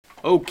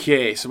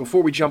Okay, so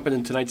before we jump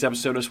into tonight's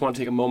episode, I just want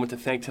to take a moment to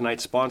thank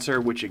tonight's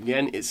sponsor, which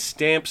again is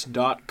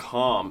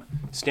Stamps.com.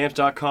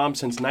 Stamps.com,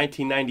 since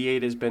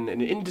 1998, has been an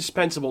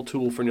indispensable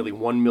tool for nearly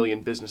 1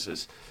 million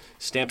businesses.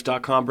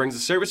 Stamps.com brings the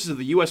services of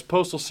the U.S.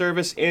 Postal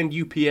Service and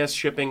UPS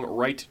shipping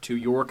right to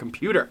your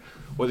computer.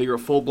 Whether you're a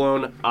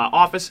full-blown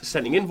office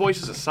sending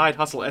invoices, a side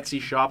hustle Etsy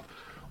shop,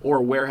 or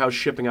a warehouse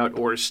shipping out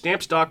orders,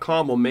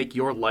 Stamps.com will make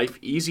your life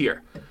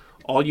easier.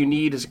 All you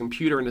need is a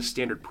computer and a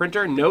standard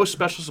printer. No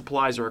special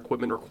supplies or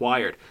equipment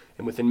required.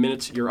 And within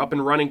minutes, you're up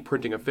and running,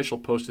 printing official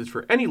postage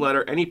for any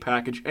letter, any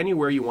package,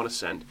 anywhere you want to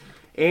send.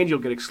 And you'll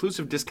get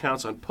exclusive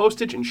discounts on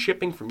postage and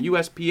shipping from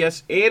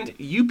USPS and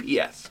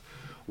UPS.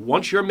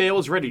 Once your mail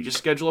is ready, just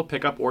schedule a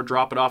pickup or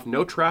drop it off.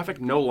 No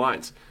traffic, no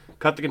lines.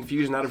 Cut the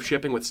confusion out of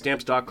shipping with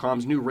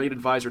Stamps.com's new Rate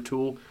Advisor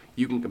tool.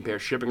 You can compare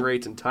shipping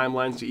rates and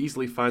timelines to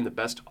easily find the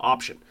best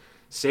option.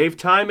 Save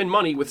time and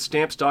money with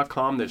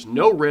Stamps.com. There's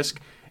no risk.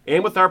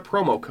 And with our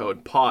promo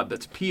code POD,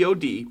 that's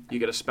P-O-D, you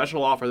get a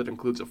special offer that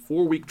includes a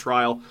 4-week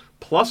trial,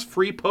 plus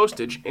free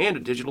postage and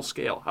a digital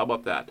scale. How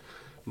about that?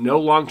 No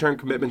long-term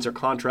commitments or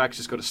contracts.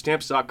 Just go to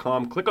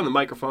Stamps.com, click on the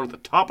microphone at the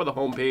top of the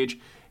homepage,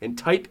 and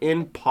type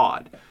in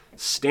POD.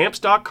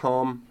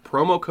 Stamps.com,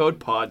 promo code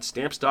POD,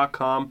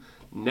 Stamps.com.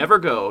 Never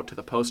go to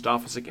the post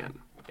office again.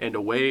 And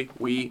away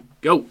we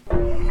go.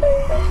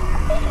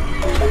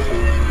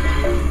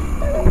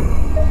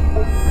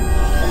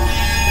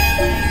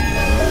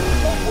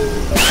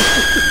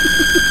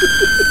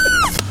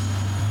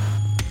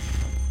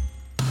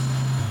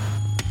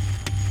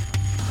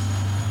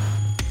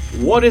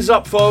 What is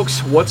up,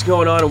 folks? What's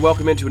going on? And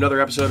welcome into another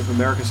episode of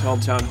America's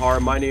Hometown Horror.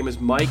 My name is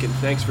Mike, and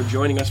thanks for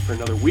joining us for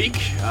another week.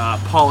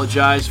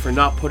 Apologize for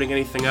not putting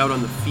anything out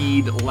on the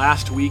feed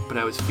last week, but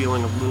I was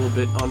feeling a little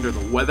bit under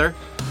the weather,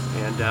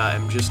 and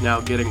I'm just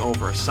now getting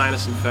over a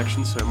sinus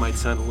infection, so I might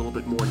sound a little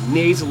bit more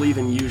nasally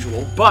than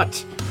usual.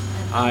 But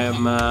I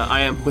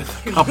am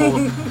with a couple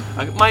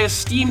of my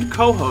esteemed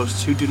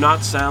co-hosts who do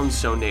not sound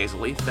so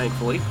nasally,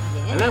 thankfully,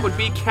 and that would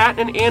be Kat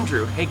and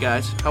Andrew. Hey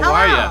guys, how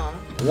are ya?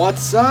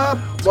 What's up?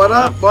 What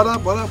up?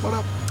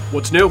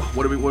 What's new?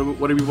 What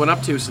have we been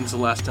up to since the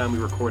last time we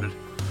recorded?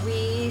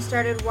 We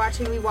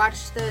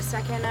watched the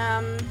second,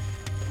 are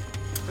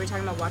we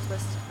talking about watch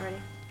list already?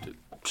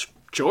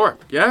 Sure,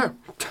 yeah.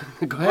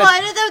 Go ahead. Well,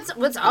 I know that's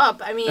what's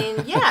up. I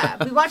mean,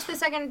 yeah. We watched the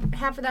second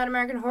half of that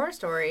American Horror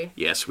Story.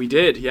 Yes, we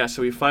did. Yeah,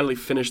 so we finally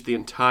finished the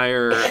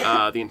entire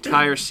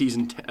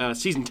season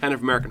 10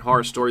 of American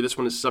Horror Story. This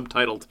one is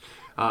subtitled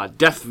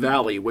Death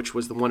Valley, which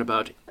was the one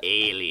about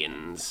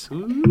aliens.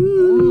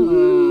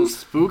 Ooh,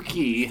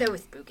 spooky. So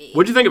spooky.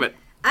 What'd you think of it?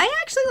 I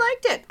actually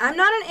liked it. I'm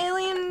not an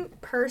alien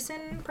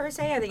person, per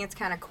se. I think it's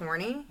kind of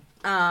corny.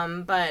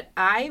 But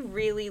I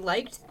really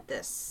liked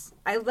this.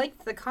 I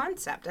liked the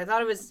concept. I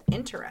thought it was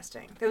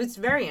interesting. It was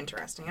very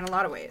interesting in a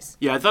lot of ways.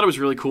 Yeah, I thought it was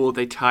really cool that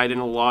they tied in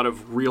a lot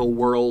of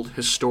real-world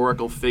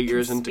historical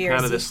figures into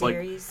kind of this,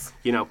 theories.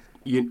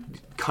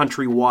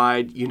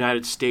 Countrywide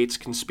United States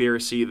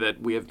conspiracy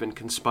that we have been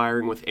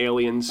conspiring with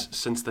aliens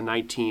since the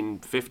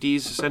 1950s,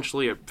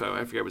 essentially. I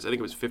think it was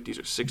 50s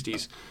or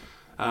 60s.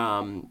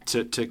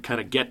 To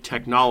kind of get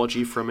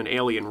technology from an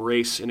alien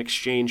race in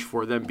exchange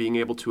for them being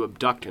able to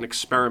abduct and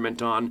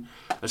experiment on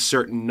a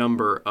certain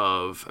number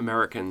of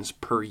Americans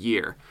per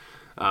year.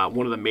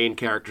 One of the main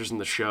characters in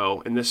the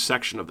show, in this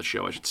section of the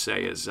show, I should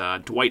say, is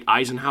Dwight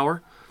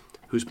Eisenhower,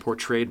 who's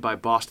portrayed by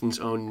Boston's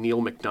own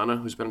Neil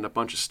McDonough, who's been in a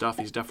bunch of stuff.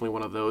 He's definitely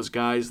one of those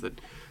guys that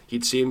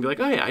you'd see and be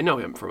like, oh yeah, I know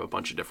him from a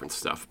bunch of different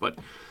stuff. But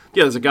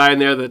yeah, there's a guy in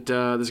there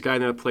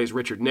that plays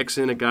Richard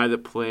Nixon, a guy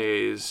that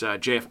plays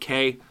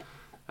JFK.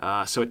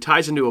 So it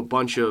ties into a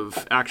bunch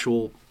of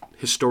actual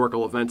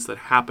historical events that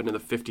happened in the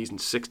 50s and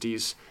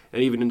 60s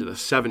and even into the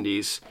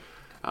 70s.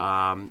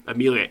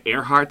 Amelia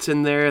Earhart's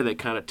in there. They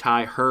kind of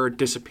tie her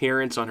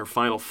disappearance on her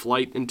final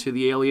flight into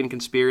the alien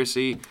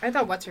conspiracy. I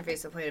thought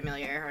what's-her-face that played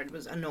Amelia Earhart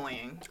was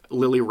annoying.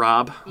 Lily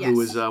Robb, yes. Who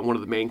was one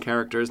of the main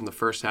characters in the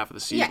first half of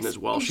the season as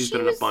well. She's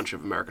been in a bunch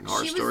of American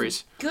Horror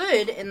Stories. She was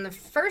good in the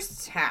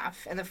first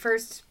half, and the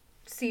first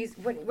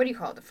season. What do you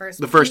call it?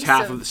 The first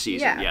half of the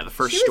season. Yeah, the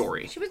first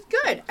story. She was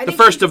good. The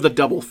first of the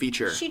double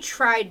feature. She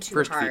tried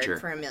too hard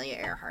for Amelia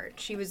Earhart.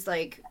 She was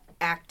like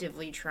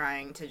actively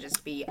trying to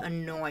just be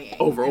annoying.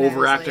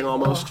 Overacting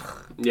almost.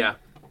 Ugh. Yeah.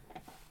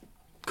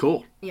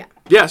 Cool. Yeah.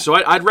 Yeah, so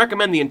I'd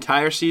recommend the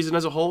entire season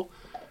as a whole.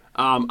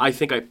 I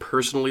think I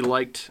personally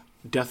liked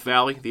Death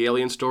Valley, the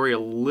alien story, a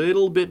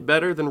little bit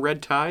better than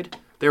Red Tide.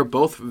 They were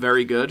both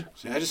very good.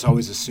 See, I just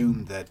always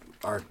assumed that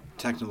our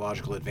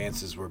technological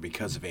advances were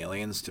because of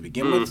aliens to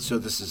begin with, so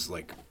this is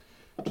like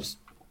just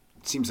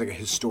seems like a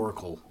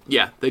historical.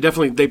 Yeah, they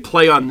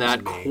play on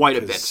that quite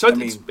a bit. So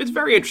it's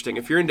very interesting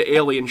if you're into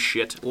alien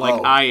shit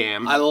like I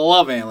am. I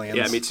love aliens.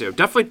 Yeah, me too.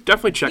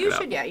 Definitely check it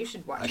out. You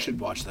should watch it. I should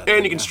watch that.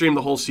 And you can stream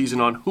the whole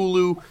season on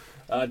Hulu,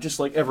 just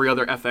like every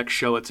other FX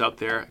show that's out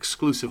there,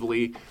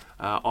 exclusively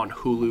on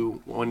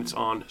Hulu when it's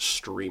on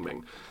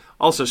streaming.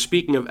 Also,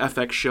 speaking of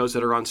FX shows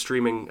that are on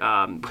streaming,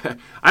 I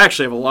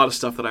actually have a lot of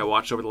stuff that I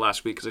watched over the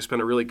last week because I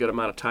spent a really good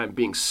amount of time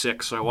being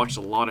sick, so I watched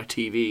a lot of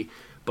TV.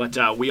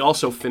 But we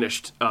also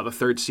finished the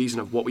third season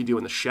of What We Do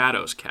in the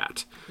Shadows,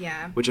 Cat.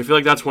 Yeah. Which I feel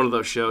like that's one of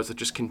those shows that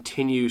just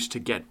continues to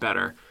get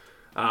better.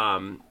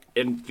 And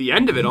the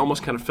end of it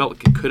almost kind of felt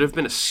like it could have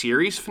been a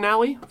series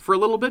finale for a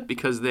little bit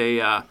because they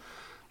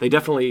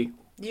definitely...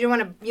 You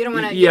don't want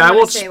to. Yeah, I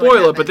won't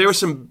spoil it, but there were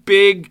some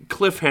big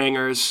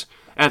cliffhangers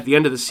at the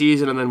end of the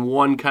season, and then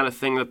one kind of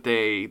thing that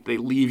they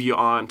leave you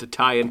on to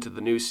tie into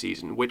the new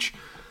season, which,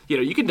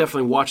 you can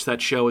definitely watch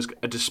that show as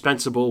a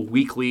dispensable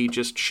weekly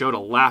just show to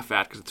laugh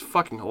at because it's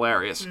fucking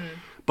hilarious.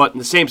 But in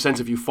the same sense,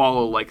 if you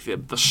follow like the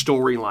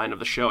storyline of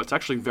the show, it's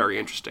actually very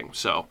interesting.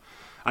 So,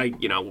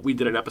 we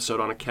did an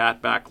episode on a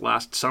cat back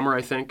last summer,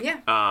 I think.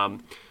 Yeah.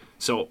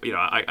 So,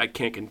 I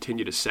can't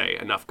continue to say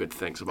enough good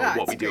things about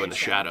What We Do in the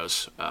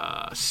Shadows.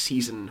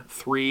 Season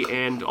 3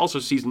 and also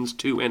seasons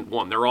 2 and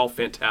 1. They're all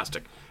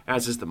fantastic,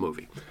 as is the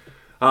movie.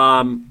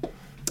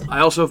 I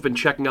also have been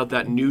checking out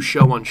that new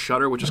show on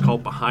Shudder, which is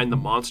called Behind the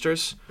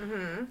Monsters,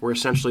 where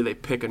essentially they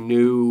pick a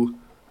new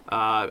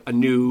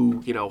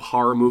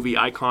horror movie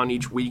icon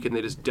each week, and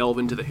they just delve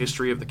into the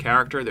history of the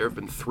character. There have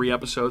been 3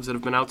 episodes that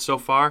have been out so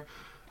far.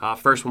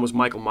 First one was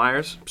Michael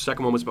Myers.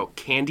 Second one was about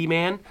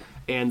Candyman.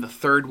 And the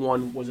third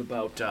one was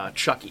about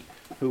Chucky,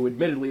 who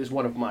admittedly is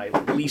one of my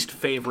least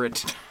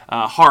favorite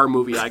horror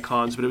movie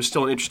icons, but it was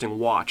still an interesting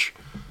watch.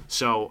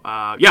 So,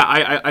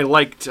 I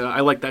liked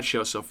that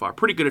show so far.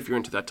 Pretty good if you're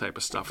into that type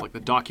of stuff, like the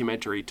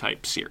documentary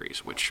type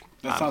series, which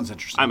that sounds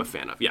interesting. I'm a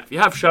fan of. Yeah, if you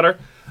have Shudder,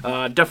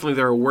 definitely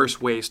there are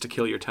worse ways to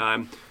kill your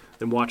time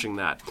than watching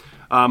that.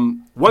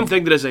 One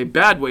thing that is a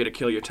bad way to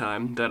kill your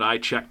time that I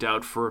checked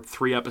out for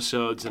 3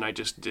 episodes and it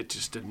just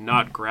did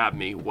not grab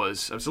me I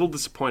was a little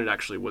disappointed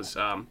actually was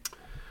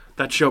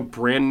that show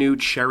Brand New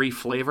Cherry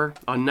Flavor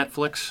on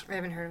Netflix. I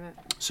haven't heard of it.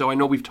 So I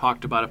know we've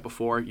talked about it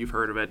before. You've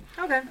heard of it.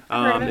 Okay.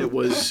 I've heard of it. It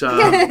was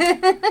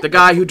the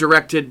guy who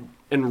directed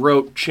and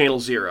wrote Channel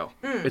Zero.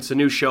 It's a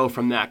new show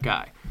from that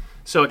guy.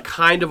 So it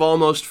kind of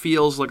almost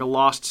feels like a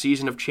lost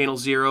season of Channel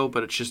Zero,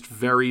 but it's just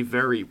very,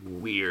 very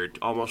weird,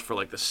 almost for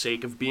like the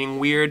sake of being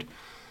weird.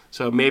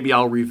 So maybe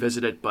I'll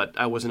revisit it, but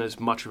I wasn't as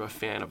much of a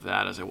fan of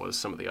that as I was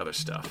some of the other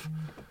stuff.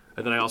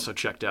 And then I also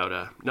checked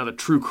out another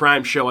true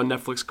crime show on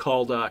Netflix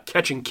called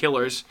Catching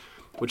Killers,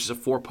 which is a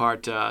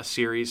 4-part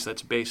series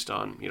that's based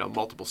on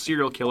multiple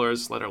serial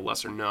killers that are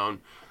lesser known.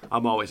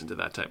 I'm always into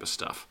that type of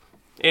stuff.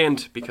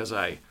 And because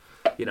I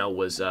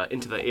was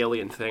into the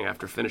alien thing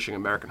after finishing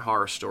American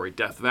Horror Story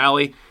Death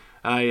Valley,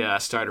 I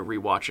started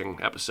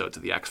rewatching episodes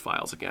of The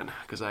X-Files again.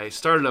 Because I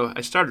started a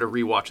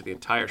rewatch of the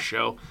entire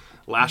show.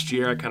 Last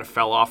year, I kind of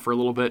fell off for a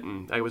little bit,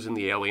 and I was in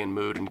the alien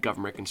mood and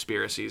government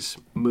conspiracies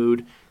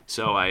mood.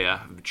 So I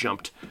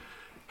jumped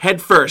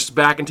headfirst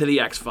back into The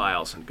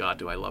X-Files. And God,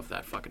 do I love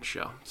that fucking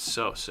show.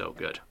 So, so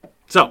good.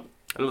 So,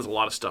 I know there's a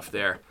lot of stuff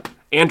there.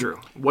 Andrew,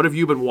 what have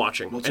you been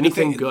watching? Well,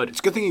 Anything good? It's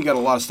a good thing you got a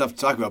lot of stuff to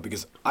talk about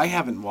because I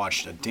haven't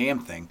watched a damn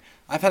thing.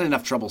 I've had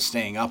enough trouble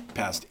staying up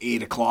past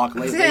 8 o'clock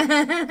lately,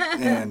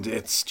 and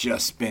it's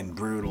just been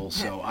brutal.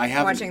 So I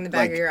haven't... Watching the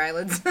back of your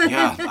eyelids.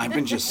 Yeah, I've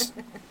been just...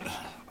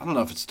 I don't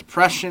know if it's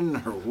depression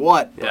or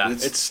what. But Yeah,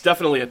 it's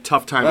definitely a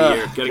tough time of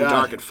year, getting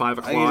dark at 5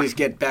 o'clock. I need to just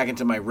get back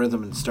into my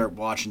rhythm and start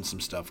watching some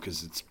stuff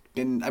because it's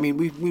been... I mean,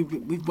 we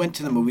went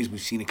to the movies. We've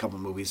seen a couple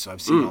movies, so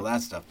I've seen all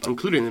that stuff. But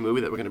Including the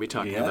movie that we're going to be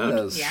talking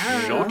about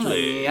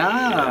shortly.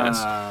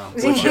 Yeah.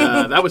 Yes. Which,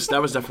 that was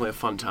definitely a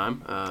fun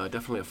time.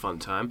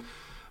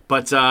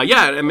 But,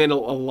 I mean, a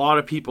lot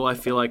of people, I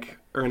feel like,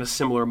 are in a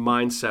similar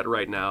mindset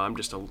right now. I'm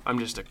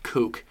just a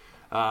kook.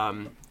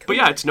 But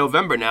yeah, it's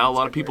November now. A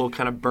lot of people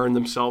kind of burn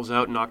themselves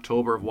out in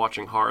October of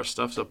watching horror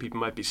stuff, so people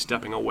might be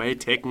stepping away,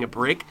 taking a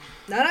break.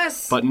 Not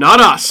us. But not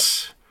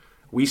us.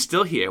 We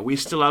still here. We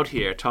still out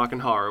here talking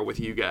horror with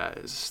you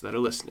guys that are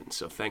listening.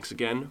 So thanks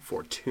again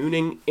for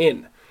tuning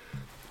in.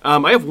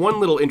 I have one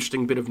little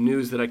interesting bit of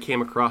news that I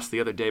came across the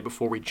other day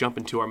before we jump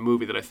into our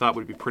movie that I thought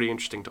would be pretty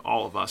interesting to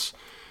all of us.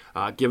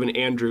 Given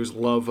Andrew's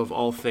love of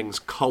all things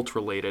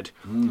cult-related,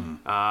 and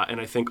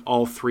I think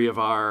all 3 of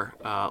our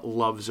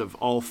loves of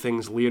all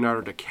things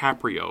Leonardo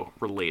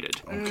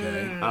DiCaprio-related.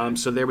 Okay.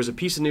 So there was a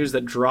piece of news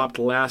that dropped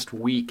last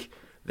week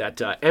that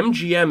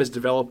MGM is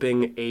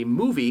developing a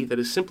movie that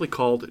is simply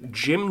called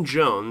Jim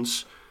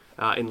Jones,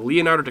 and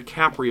Leonardo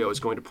DiCaprio is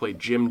going to play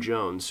Jim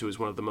Jones, who is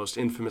one of the most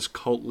infamous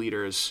cult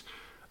leaders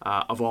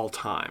of all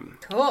time.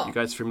 Cool. You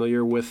guys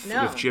familiar with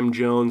No. Jim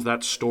Jones,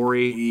 that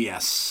story?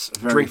 Yes.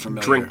 Very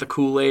familiar. Drink the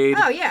Kool-Aid.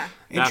 Oh, yeah.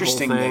 That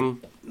Interesting whole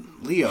thing.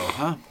 Leo,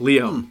 huh?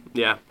 Leo,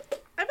 yeah.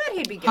 I bet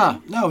he'd be good. Huh.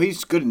 No,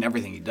 he's good in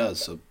everything he does,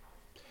 so...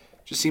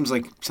 Just seems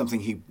like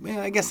something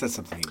I guess that's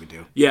something he would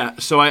do. Yeah,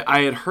 so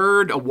I had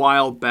heard a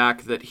while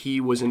back that he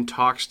was in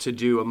talks to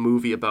do a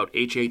movie about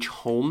H.H.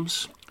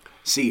 Holmes.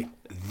 See,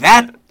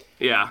 that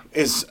Yeah.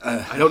 is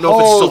a I don't know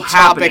if it's still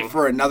topic happening.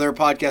 for another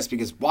podcast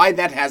because why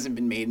that hasn't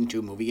been made into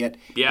a movie yet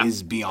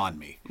is beyond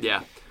me.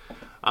 Yeah.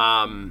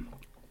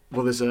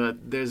 Well, there's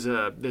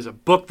a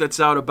book that's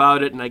out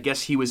about it, and I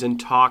guess he was in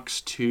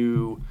talks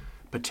to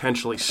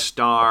potentially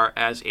star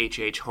as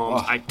H.H.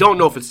 Holmes. I don't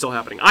know if it's still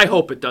happening. I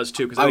hope it does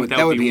too, because I think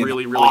that would be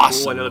really, really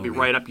awesome cool. I know that'd be movie.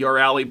 right up your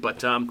alley.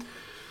 But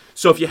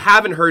so if you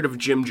haven't heard of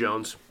Jim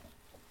Jones,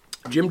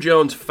 Jim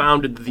Jones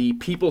founded the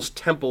People's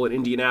Temple in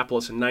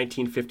Indianapolis in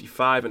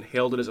 1955 and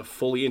hailed it as a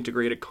fully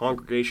integrated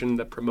congregation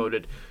that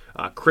promoted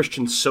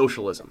Christian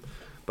socialism.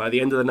 By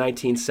the end of the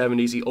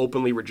 1970s, he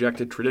openly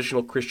rejected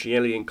traditional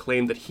Christianity and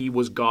claimed that he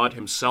was God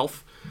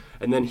himself.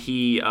 And then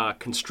he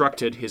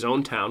constructed his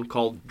own town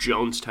called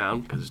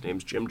Jonestown, because his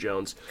name's Jim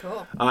Jones,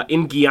 Cool.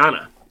 In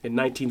Guyana in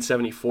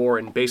 1974,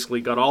 and basically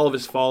got all of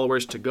his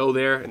followers to go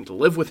there and to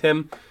live with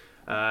him,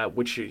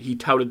 which he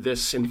touted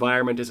this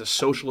environment as a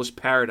socialist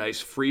paradise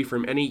free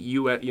from any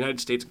United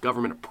States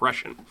government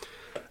oppression.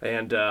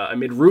 And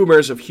amid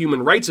rumors of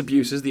human rights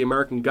abuses, the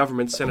American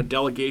government sent a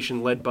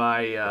delegation led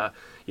by a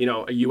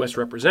U.S.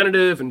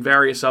 representative and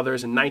various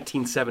others in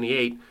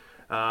 1978.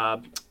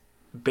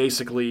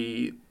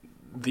 Basically,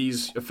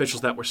 these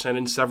officials that were sent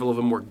in, several of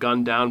them were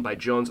gunned down by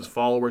Jones's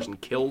followers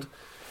and killed.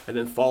 And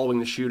then following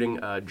the shooting,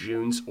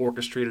 Jones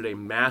orchestrated a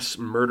mass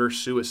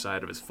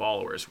murder-suicide of his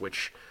followers,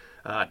 which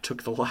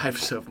took the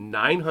lives of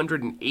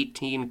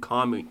 918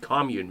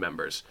 commune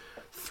members.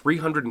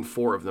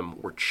 304 of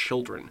them were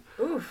children.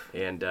 Oof.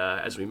 And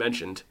as we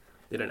mentioned,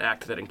 in an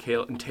act that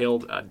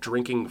entailed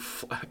drinking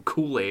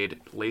Kool-Aid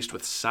laced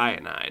with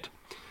cyanide.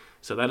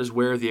 So that is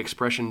where the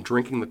expression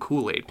 "drinking the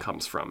Kool-Aid"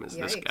 comes from. Is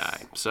this Yikes.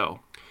 guy? So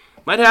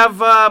might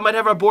have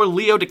our boy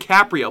Leo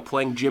DiCaprio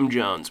playing Jim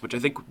Jones, which I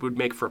think would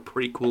make for a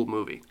pretty cool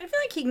movie. I feel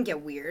like he can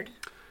get weird.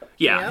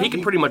 Yeah, Yeah. he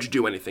can pretty much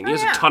do anything. He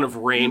has yeah. a ton of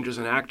range as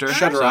an actor.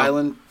 Shutter So-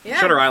 Island. Yeah.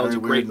 Shutter Island's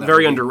Very a great, weird in that very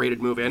movie.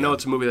 underrated movie. I know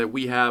it's a movie that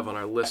we have on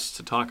our list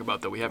to talk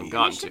about that we haven't We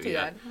gotten should to do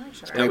yet. that. I like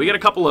Shutter Yeah, Island. we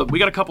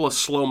got a couple of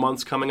slow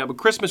months coming up. At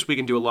Christmas, we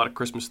can do a lot of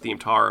Christmas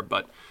themed horror,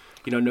 but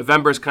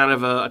November's kind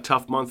of a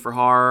tough month for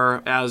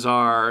horror. As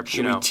are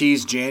Should we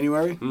tease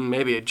January?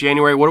 maybe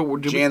January.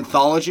 What do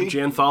Janthology?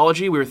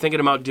 Janthology. We were thinking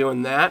about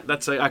doing that.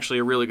 That's actually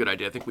a really good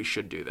idea. I think we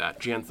should do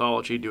that.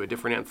 Janthology. Do a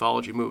different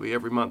anthology movie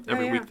every month,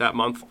 every yeah. week that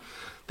month.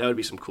 That would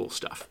be some cool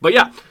stuff. But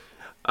yeah.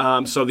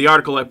 So the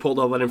article I pulled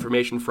all that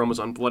information from was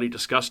on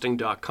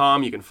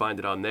bloodydisgusting.com. You can find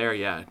it on there.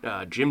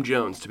 Yeah, Jim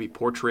Jones to be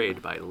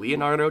portrayed by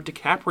Leonardo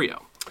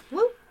DiCaprio.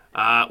 Woo.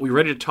 We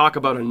ready to talk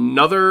about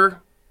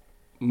another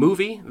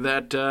movie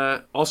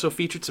that also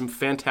featured some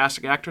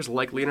fantastic actors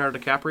like Leonardo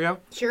DiCaprio?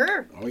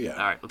 Sure. Oh, yeah.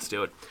 All right, let's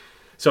do it.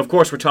 So, of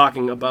course, we're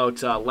talking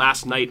about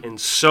Last Night in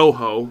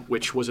Soho,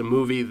 which was a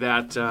movie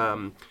that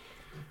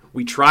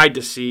we tried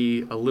to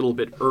see a little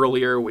bit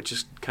earlier, which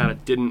just kind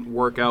of didn't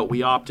work out.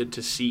 We opted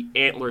to see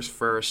Antlers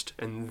first,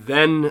 and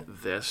then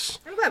this.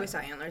 I'm glad we saw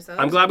Antlers, though.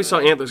 I'm glad we saw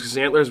Antlers, because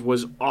Antlers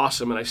was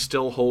awesome, and I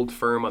still hold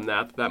firm on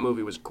that. That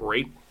movie was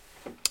great.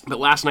 But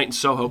Last Night in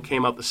Soho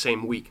came out the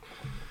same week.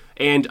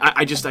 And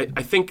I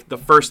think the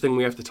first thing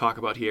we have to talk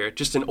about here,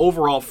 just an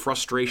overall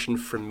frustration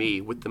for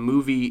me with the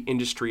movie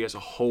industry as a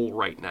whole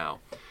right now.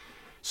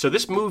 So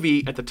this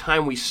movie, at the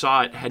time we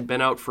saw it, had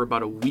been out for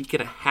about a week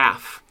and a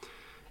half.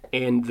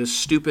 And the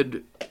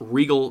stupid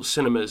Regal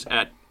Cinemas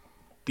at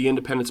the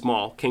Independence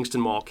Mall,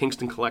 Kingston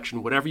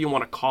Collection, whatever you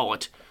want to call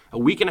it, a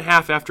week and a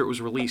half after it was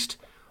released,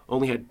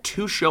 only had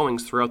 2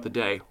 showings throughout the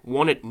day.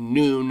 One at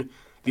noon,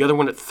 the other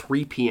one at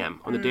 3 p.m.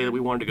 on the day that we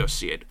wanted to go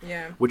see it.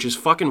 Yeah. Which is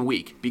fucking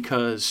weak,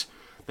 because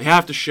they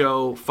have to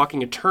show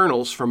fucking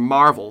Eternals from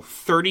Marvel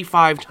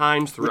 35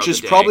 times throughout Which the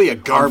is day probably a on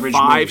garbage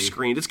 5 movie.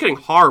 screens. It's getting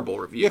horrible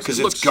reviews. Yeah, 'cause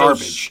It it's looks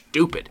garbage. So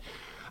stupid.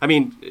 I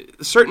mean,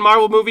 certain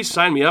Marvel movies,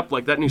 sign me up.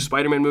 Like that new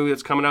Spider-Man movie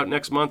that's coming out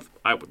next month.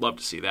 I would love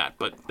to see that.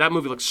 But that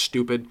movie looks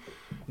stupid.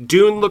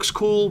 Dune looks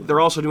cool. They're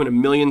also doing a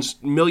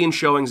million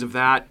showings of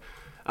that.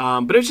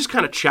 But it was just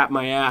kind of chapped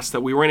my ass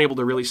that we weren't able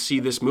to really see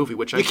this movie,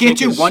 which I You can't think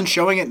do is, one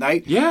showing at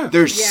night? Yeah.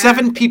 There's Yeah.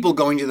 7 people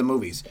going to the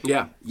movies.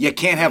 Yeah. You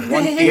can't have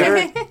one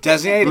theater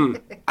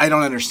designated? I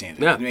don't understand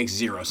it. Yeah. It makes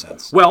 0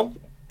 sense. Well,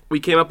 we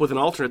came up with an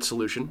alternate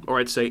solution, or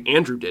I'd say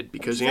Andrew did,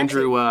 because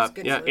Andrew,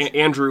 actually a good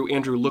solution.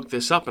 Andrew looked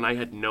this up, and I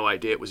had no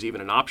idea it was even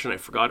an option. I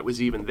forgot it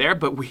was even there,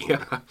 but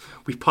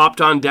we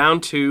popped on down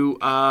to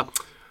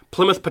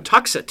Plymouth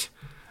Patuxent,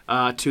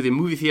 to the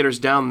movie theaters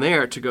down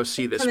there to go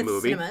see this Plymouth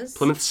movie. Cinemas.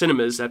 Plymouth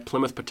Cinemas at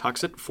Plymouth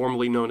Patuxent,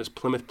 formerly known as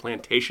Plymouth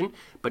Plantation,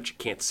 but you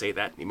can't say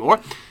that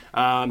anymore.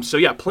 So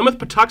yeah, Plymouth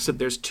Patuxent.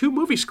 There's 2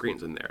 movie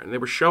screens in there, and they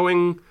were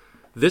showing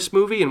this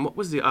movie, and what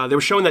was the? They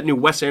were showing that new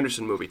Wes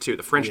Anderson movie too,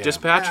 The French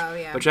Dispatch, Oh,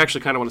 yeah. which I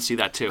actually kind of want to see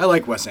that too. I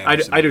like Wes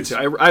Anderson. I do movies.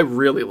 too. I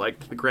really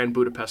liked the Grand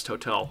Budapest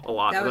Hotel a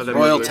lot. That was I thought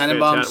Royal movie was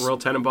Tenenbaums. fantastic. Royal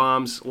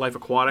Tenenbaums, Life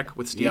Aquatic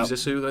with Steve Yep.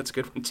 Zissou. That's a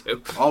good one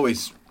too.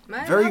 Always.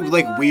 My Very Bobby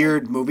like Boy.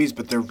 weird movies,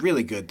 but they're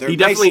really good. They're He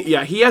nice.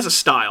 definitely, he has a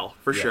style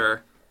for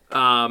sure.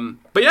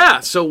 But yeah,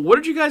 so what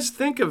did you guys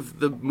think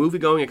of the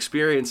movie-going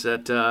experience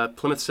at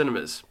Plymouth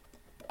Cinemas?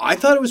 I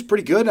thought it was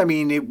pretty good. I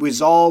mean, it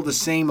was all the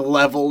same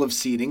level of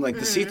seating. Like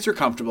the seats are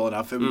comfortable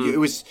enough. It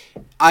was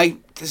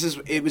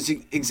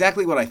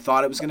exactly what I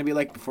thought it was going to be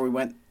like before we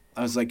went.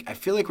 I was like, I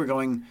feel like we're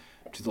going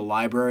to the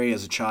library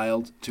as a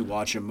child to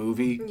watch a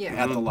movie Yeah.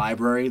 at the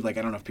library. Like,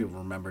 I don't know if people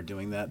remember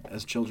doing that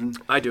as children.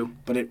 I do.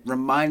 But it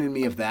reminded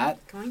me of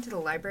that. Going to the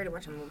library to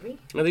watch a movie?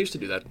 Well, they used to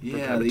do that. from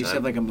Yeah, time they to used to have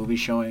time. like a movie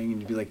showing,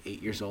 and you'd be like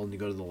 8 years old, and you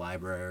go to the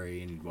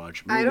library and you'd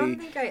watch a movie. I don't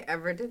think I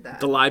ever did that.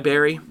 The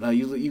library. No,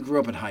 you grew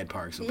up in Hyde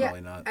Park, so yeah,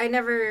 probably not. I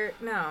never.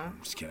 No.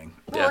 Just kidding.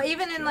 Well, Yeah.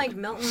 even in like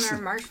Milton or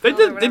Marshville. They or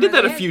did whatever,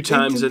 that a had- few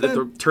times did at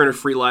the Turner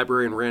Free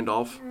Library in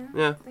Randolph.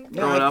 Yeah, Yeah,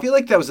 growing I up. feel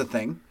like that was a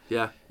thing.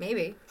 Yeah.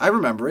 Maybe. I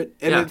remember it,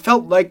 and Yeah. it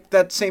felt like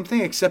that same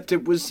thing, except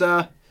it was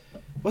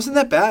wasn't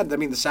that bad. I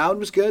mean, the sound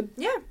was good.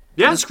 Yeah.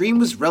 Yeah. The screen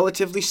was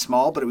relatively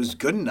small, but it was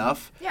good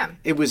enough. Yeah.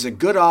 It was a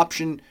good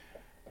option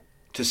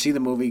to see the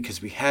movie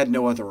because we had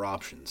no other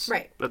options.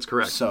 Right. That's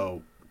correct.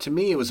 So to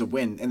me, it was a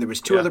win, and there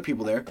was two Yeah. other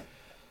people there.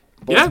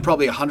 Both Yeah.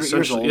 probably 100 years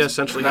Essentially- old. yeah,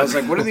 essentially, And I was yeah.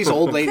 like, what are these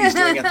old ladies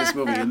doing at this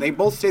movie? And they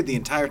both stayed the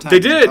entire time. They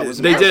which I did. thought was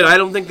They impressive. did. I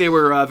don't think they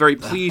were very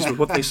pleased with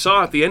what they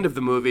saw at the end of the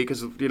movie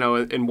because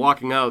in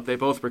walking out, they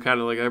both were kind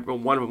of like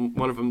one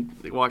of them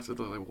walked.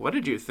 Like, what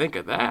did you think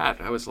of that?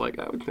 I was like,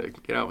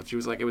 she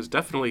was like, it was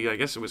definitely. I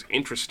guess it was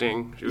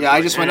interesting. She was Yeah, I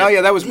like, just went, oh,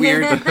 yeah, that was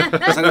weird.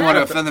 Because I didn't want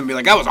to offend them and be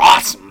like, that was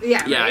awesome.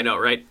 Yeah. Yeah, right? I know,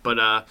 right? But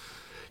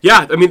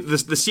yeah, I mean,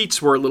 the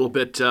seats were a little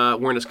bit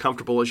weren't as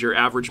comfortable as your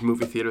average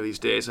movie theater these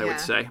days. I Yeah.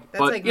 would say, That's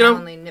but like you my know,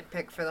 only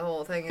nitpick for the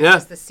whole thing. Is Yeah.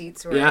 just the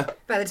seats were. Yeah.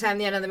 By the time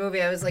the end of the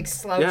movie, I was like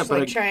slouched, Yeah,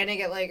 but trying to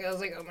get like I was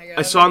like, oh my god.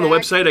 I saw on the my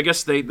back. website. I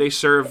guess they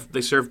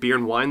serve beer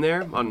and wine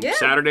there on Yeah.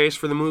 Saturdays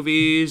for the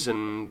movies,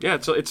 and yeah,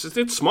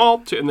 it's small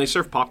too, and they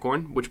serve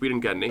popcorn, which we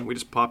didn't get any. We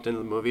just popped into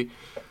the movie,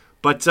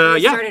 but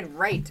It yeah, started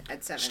right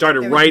at 7.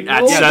 started There was right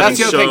at no- 7. Yeah, that's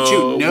the other thing,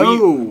 so too.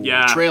 No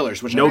yeah,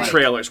 trailers, which I no like.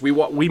 trailers.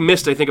 We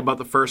missed, I think, about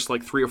the first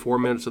like 3 or 4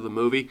 minutes of the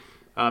movie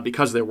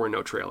because there were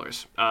no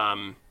trailers.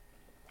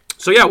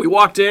 So yeah, we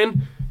walked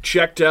in,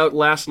 checked out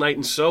Last Night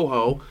in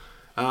Soho,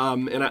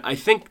 and I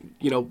think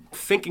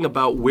thinking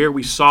about where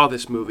we saw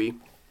this movie,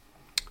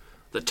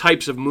 the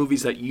types of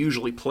movies that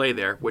usually play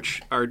there,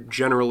 which are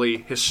generally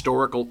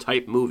historical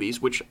type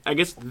movies, which I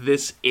guess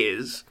this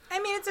is I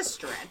mean, it's a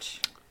stretch.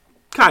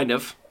 kind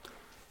of.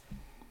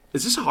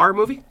 Is this a horror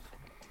movie?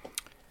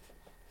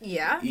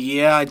 Yeah.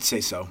 Yeah, I'd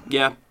say so.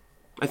 Yeah,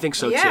 I think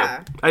so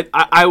Yeah. too.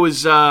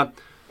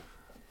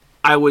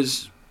 I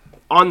was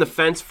on the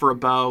fence for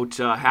about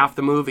half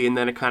the movie, and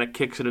then it kind of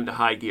kicks it into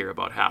high gear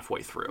about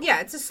halfway through. Yeah,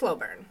 it's a slow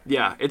burn.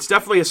 Yeah, it's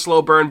definitely a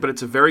slow burn, but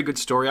it's a very good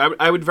story.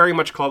 I would very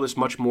much call this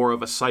much more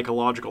of a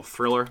psychological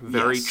thriller.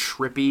 Very Yes.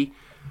 trippy.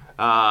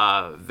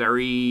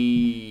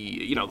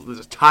 Very, there's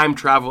a time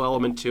travel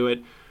element to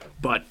it.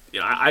 But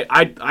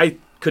I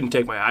couldn't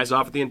take my eyes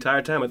off it the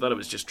entire time. I thought it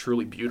was just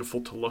truly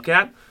beautiful to look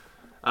at.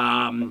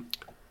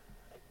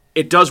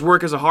 It does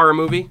work as a horror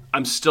movie.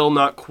 I'm still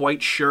not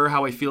quite sure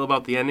how I feel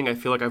about the ending. I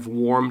feel like I've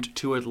warmed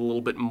to it a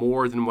little bit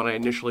more than when I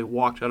initially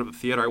walked out of the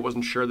theater. I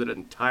wasn't sure that it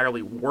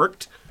entirely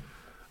worked.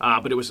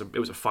 But it was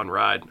a fun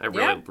ride. I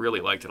Yeah.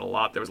 really liked it a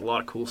lot. There was a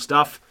lot of cool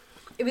stuff.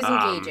 It was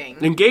engaging.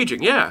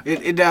 Engaging, yeah.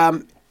 It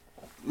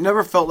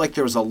never felt like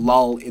there was a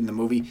lull in the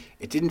movie.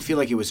 It didn't feel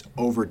like it was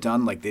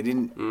overdone. Like they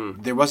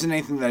didn't. There wasn't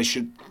anything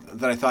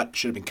that I thought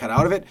should have been cut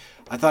out of it.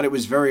 I thought it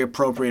was very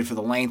appropriate for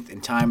the length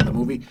and time of the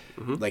movie.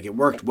 Like it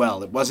worked well.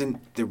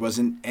 There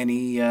wasn't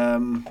any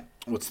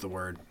what's the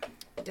word?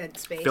 Dead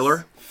space.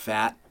 Filler.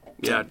 Fat.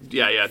 Yeah.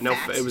 No,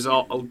 Fat. it was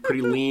all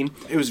pretty lean,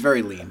 It was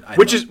very lean. I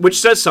which thought.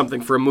 says something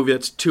for a movie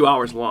that's 2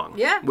 hours long.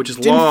 Yeah. which is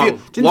Didn't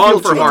long, didn't long feel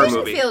for a 2 horror It hours.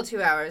 didn't movie. feel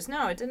 2 hours.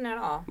 No, it didn't at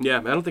all. Yeah,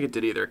 I don't think it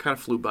did either. It kind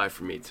of flew by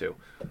for me too.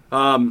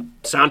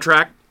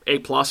 Soundtrack A+.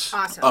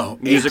 Awesome. Oh,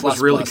 Music A++. was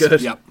really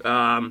good. Yep.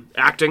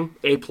 Acting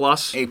A+. A++. Yep,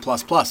 She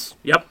goes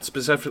way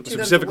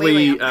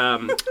specifically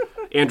up.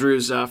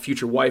 Andrew's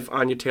future wife,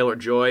 Anya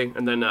Taylor-Joy,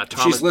 and then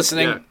Thomas. She's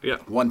listening. Yeah, yeah.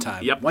 One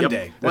time. Yep, One yep.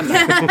 day. One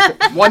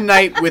night. One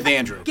night with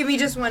Andrew. Give me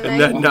just one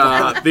night. And then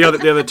the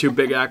other two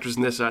big actors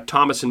in this,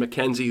 Thomas and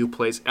Mackenzie, who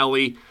plays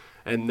Ellie,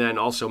 and then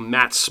also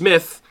Matt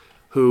Smith,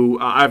 who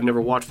I've never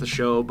watched the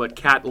show, but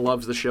Kat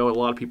loves the show. A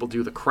lot of people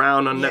do The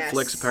Crown on Yes.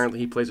 Netflix. Apparently,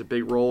 he plays a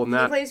big role in He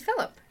that. plays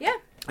Philip. Yeah.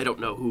 I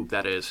don't know who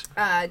that is.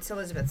 It's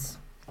Elizabeth's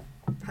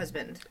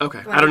husband.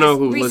 Okay, The one I don't know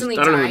who who recently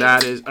I don't know who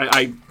died. that is.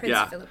 Prince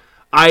Yeah. Philip.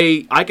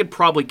 I could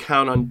probably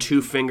count on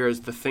 2 fingers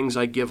the things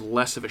I give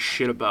less of a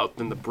shit about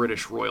than the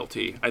British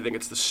royalty. I think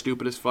it's the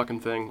stupidest fucking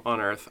thing on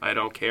earth. I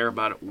don't care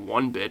about it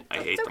one bit. I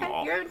hate It's them okay.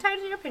 all. You're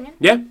entitled to your opinion.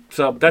 Yeah,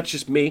 so that's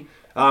just me.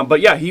 But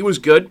yeah, he was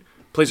good.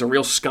 Plays a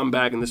real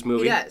scumbag in this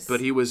movie. He does.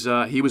 But he was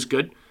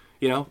good.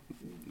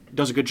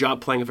 Does a good job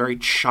playing a very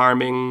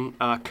charming,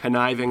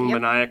 conniving,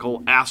 Yep.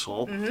 maniacal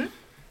asshole. Mm-hmm.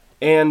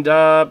 And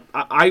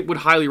I would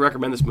highly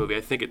recommend this movie.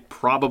 I think it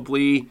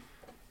probably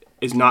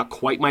is not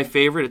quite my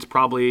favorite. It's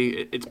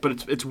probably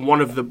it's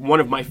one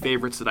of my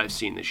favorites that I've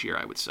seen this year,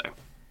 I would say.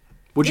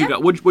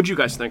 What'd you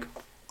guys think?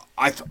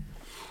 I thought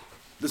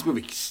this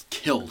movie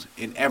killed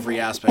in every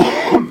aspect.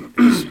 It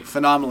was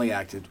phenomenally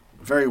acted,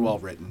 very well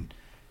written,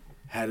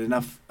 had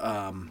enough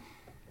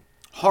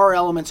horror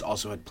elements,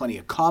 also had plenty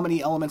of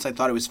comedy elements. I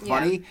thought it was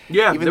funny.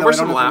 Yeah, even there though were I don't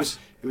some know if laughs.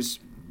 It was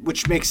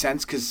which makes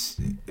sense because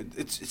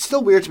it's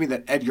still weird to me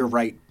that Edgar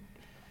Wright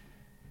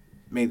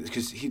made this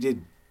because he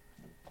did.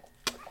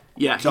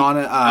 Yeah, Shaun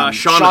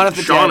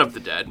of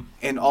the Dead,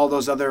 and all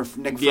those other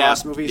Nick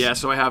Frost movies. Yeah,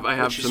 so I have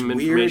which is some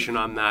weird. information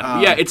on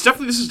that. Yeah,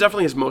 this is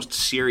definitely his most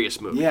serious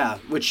movie. Yeah,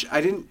 which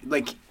I didn't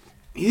like.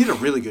 He did a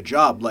really good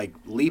job, like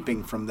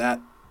leaping from that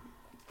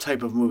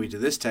type of movie to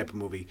this type of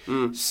movie,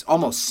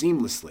 almost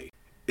seamlessly.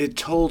 It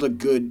told a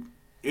good.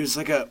 It was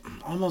like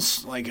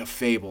almost like a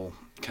fable,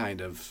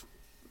 kind of,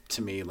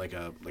 to me, like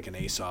an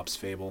Aesop's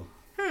fable.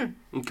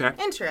 Okay.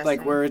 Interesting.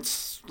 Like where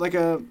it's like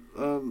a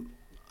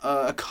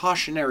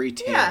cautionary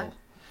tale. Yeah.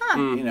 Huh.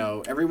 You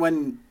know,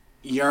 everyone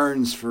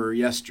yearns for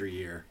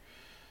yesteryear.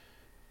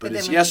 But But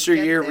is then when you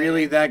yesteryear get there-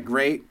 really that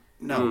great?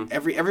 No.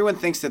 Everyone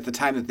thinks that the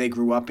time that they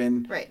grew up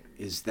in Right.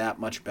 is that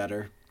much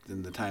better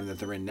than the time that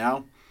they're in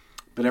now.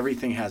 But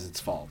everything has its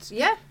faults.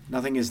 Yeah.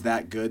 Nothing is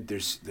that good.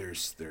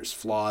 There's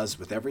flaws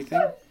with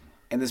everything.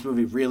 And this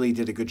movie really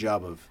did a good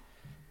job of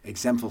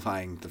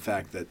exemplifying the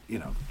fact that, you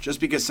know, just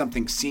because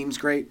something seems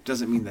great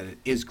doesn't mean that it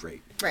is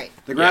great. Right.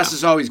 The grass Yeah.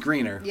 is always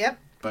greener. Yep.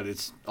 But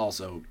it's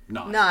also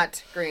not.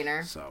 Not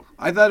greener. So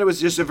I thought it was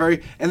just and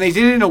they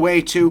did it in a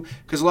way too,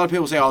 because a lot of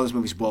people say, "Oh, this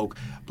movie's woke,"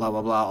 blah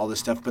blah blah, all this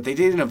stuff. But they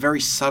did it in a very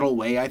subtle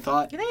way. I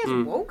thought. You think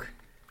it's woke?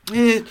 Well,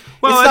 I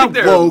it's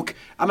think not woke.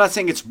 I'm not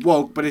saying it's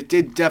woke, but it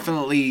did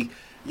definitely.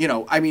 You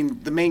know, I mean,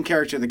 the main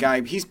character, the guy,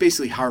 he's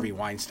basically Harvey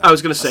Weinstein. I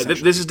was going to say,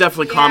 this is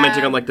definitely Yeah.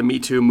 commenting on like the Me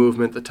Too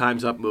movement, the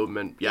Time's Up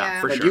movement. Yeah,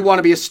 Yeah. for Like, sure. you want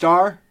to be a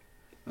star?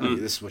 Okay,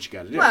 this is what you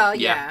got to do. Well,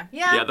 yeah.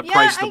 Yeah. the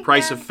yeah,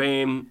 price of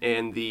fame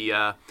and the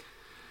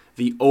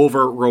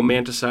over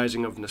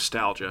romanticizing of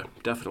nostalgia,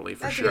 definitely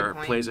for That's a good sure,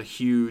 point. plays a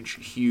huge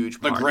The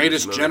part. in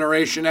greatest this movie.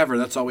 generation ever.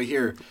 That's all we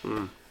hear.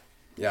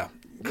 Yeah,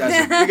 you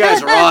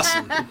guys are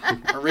awesome.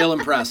 I'm real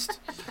impressed.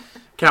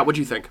 Kat, what'd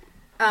you think?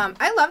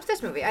 I loved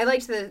this movie. I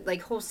liked the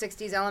whole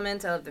 '60s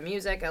elements. I loved the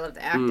music. I loved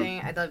the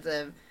acting. I loved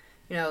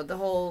the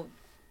whole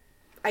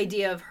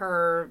idea of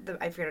her.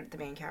 I forget the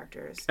main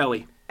characters.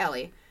 Ellie.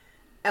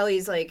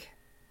 Ellie's like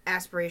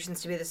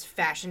aspirations to be this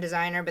fashion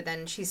designer, but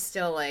then she's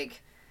still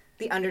like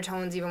the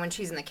undertones even when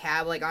she's in the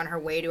cab, like on her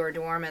way to her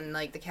dorm, and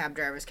like the cab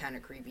driver's kind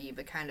of creepy,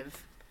 but kind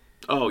of.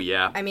 Oh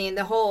yeah. I mean,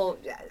 the whole.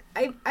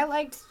 I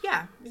liked.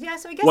 Yeah.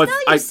 So I guess Well, now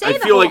that I you say the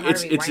feel whole like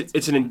Harvey Weinstein-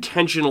 it's an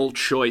intentional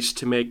choice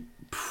to make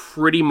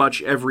pretty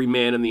much every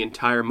man in the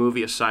entire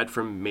movie, aside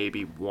from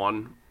maybe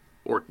one,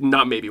 or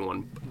not maybe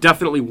one,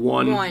 definitely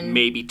one.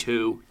 Maybe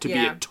two, to be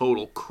Yeah. a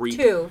total creep.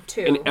 Two.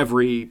 In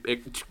every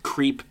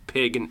creep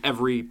pig in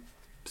every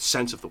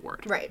sense of the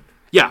word. Right.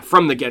 Yeah,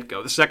 from the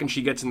get-go. The second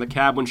she gets in the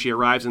cab when she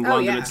arrives in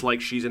London, yeah. it's like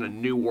she's in a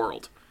new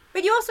world.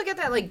 But you also get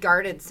that like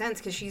guarded sense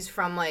because she's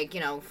from like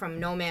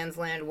from no man's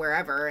land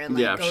wherever and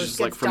like She's gets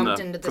like from dumped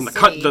the into from the the,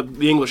 city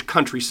the English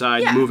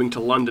countryside, Yeah. moving to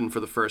London for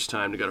the first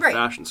time to go to Right.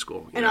 fashion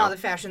school. you and know? all the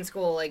fashion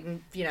school like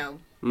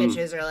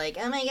bitches are like,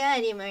 oh my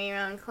god, you wear your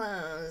own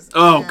clothes.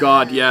 Oh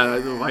God, yeah,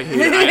 I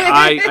hate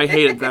it. I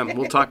hated them.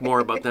 We'll talk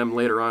more about them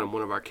later on in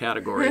one of our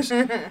categories.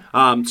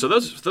 So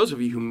those of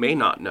you who may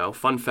not know,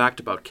 fun fact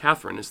about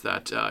Catherine is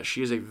that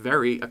she is a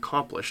very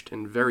accomplished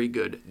and very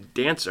good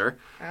dancer,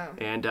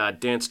 and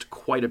danced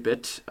quite a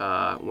bit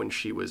when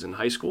she was in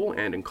high school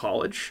and in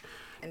college.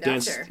 And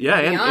Danced, after. yeah,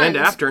 and Beyond.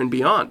 after and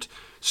beyond.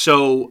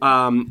 So,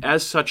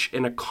 as such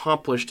an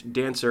accomplished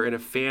dancer and a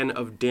fan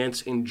of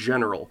dance in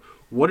general,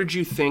 what did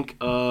you think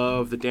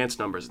of the dance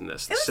numbers in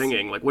this? The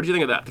singing, like, what did you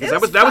think of that? Because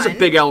was that was a fun.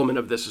 big element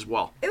of this as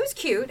well. It was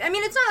cute. I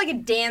mean, it's not like a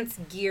dance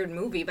geared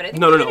movie, but I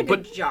think No, they no, did no. a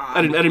good But job.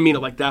 I didn't mean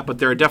it like that. But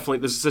there are definitely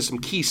there's some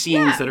key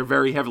scenes Yeah. that are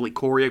very heavily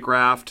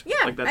choreographed. Yeah,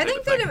 like that I type think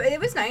of thing. that it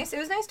was nice. It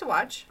was nice to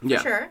watch. For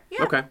Yeah. sure.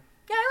 Yeah. Okay.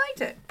 Yeah, I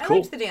liked it. I Cool.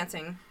 liked the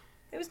dancing.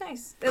 It was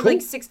nice. The, Cool. like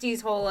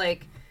 60s whole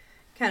like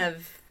kind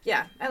of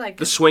I liked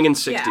The it. swinging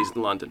 '60s Yeah.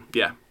 in London.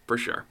 Yeah, for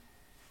sure.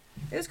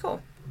 It was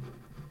cool.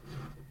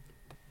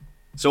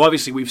 So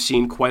obviously we've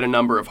seen quite a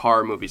number of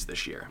horror movies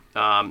this year.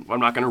 I'm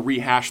not going to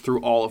rehash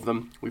through all of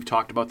them. We've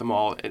talked about them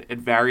all at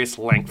various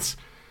lengths.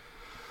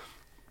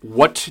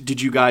 What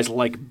did you guys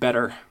like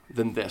better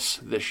than this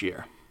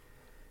year?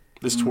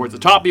 This is towards the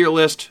top of your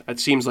list. It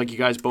seems like you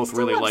guys both Still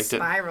really love liked it.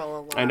 Spiral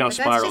a lot. I know but that's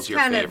Spiral's just your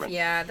kind favorite.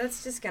 Yeah,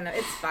 that's just gonna.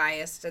 It's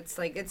biased. It's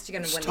like it's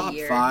gonna It's win top the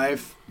year.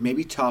 5,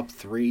 maybe top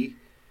 3.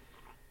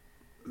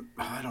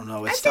 I don't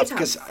know. It's I'd say tough top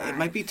because 5. it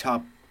might be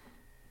top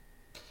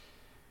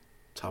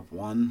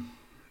 1.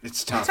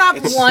 It's tough. Top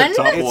it's, 1?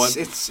 Top It's, one.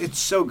 it's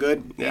so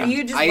good. Yeah.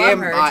 You just I love am-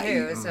 her I-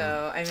 too,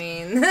 so I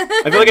mean.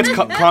 I feel like it's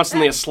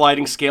constantly a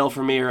sliding scale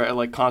for me, or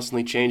like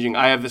constantly changing.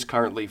 I have this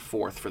currently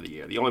 4th for the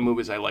year. The only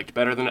movies I liked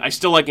better than I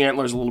still like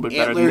Antlers a little bit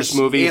better than this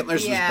movie.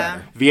 Antlers Yeah.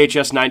 was better.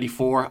 VHS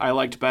 94 I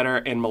liked better,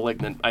 and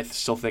Malignant I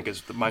still think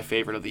is my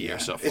favorite of the year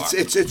so far.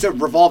 It's a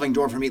revolving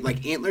door for me.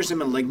 Like Antlers and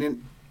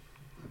Malignant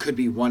could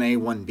be 1A,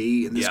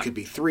 1B, and this Yeah. could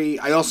be 3.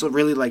 I also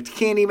really liked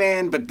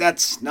Candyman, but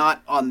that's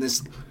not on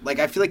this. Like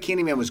I feel like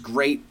Candyman was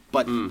great,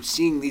 but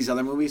seeing these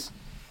other movies,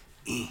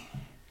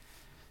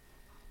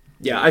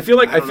 Yeah, I feel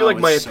like I don't know,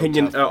 my it's so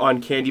opinion tough.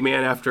 on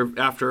Candyman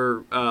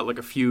after like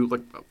a few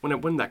like when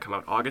did that come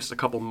out? August, a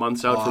couple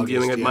months out from August,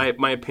 viewing it. yeah.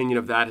 My opinion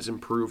of that has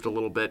improved a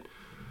little bit.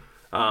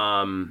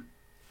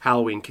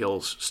 Halloween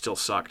Kills still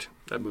sucked.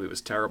 That movie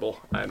was terrible.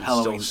 I'm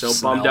Halloween still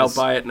so bummed out smells.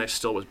 by it, and I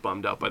still was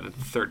bummed out by the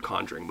third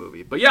Conjuring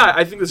movie. But yeah,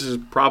 I think this is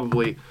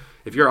probably,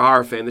 if you're a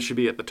horror fan, this should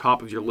be at the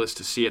top of your list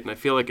to see it. And I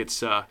feel like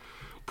it's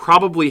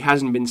probably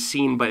hasn't been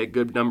seen by a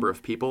good number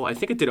of people. I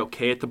think it did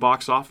okay at the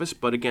box office,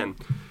 but again,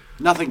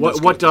 Nothing.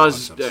 what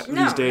does good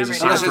No, these days? never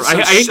Aside does. from- Unless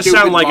it's I hate to some sound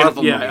stupid like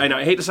Marvel yeah, movie. I know.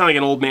 I hate to sound like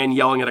an old man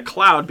yelling at a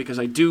cloud because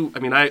I do. I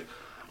mean,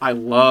 I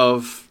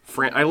love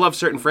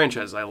certain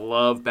franchises. I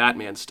love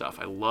Batman stuff.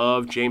 I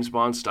love James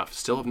Bond stuff.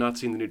 Still have not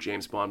seen the new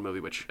James Bond movie,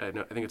 which I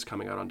think it's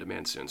coming out on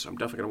demand soon. So I'm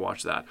definitely gonna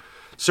watch that.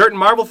 Certain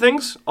Marvel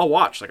things I'll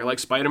watch. Like I like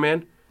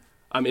Spider-Man.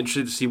 I'm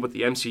interested to see what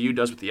the MCU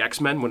does with the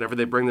X-Men whenever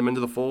they bring them into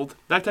the fold.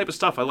 That type of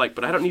stuff I like,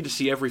 but I don't need to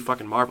see every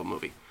fucking Marvel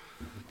movie.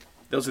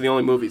 Those are the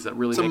only movies that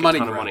really It's a make money a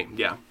ton of grab. money.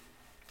 Yeah.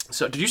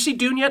 So did you see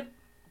Dune yet?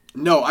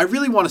 No, I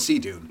really want to see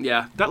Dune.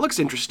 Yeah, that looks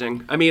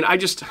interesting. I mean,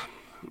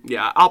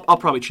 I'll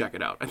probably check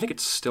it out. I think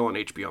it's still on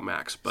HBO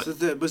Max, but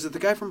Was it the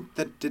guy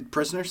that did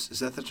Prisoners? Is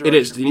that the director? it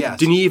is Yes.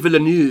 Denis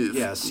Villeneuve.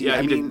 Yes, yeah,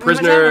 I he mean- did One more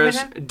time, Prisoners.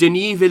 one more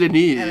Denis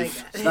Villeneuve. I like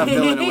that. It's not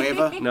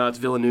Villanueva. No, it's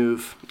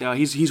Villeneuve. No,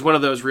 he's one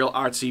of those real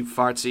artsy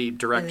fartsy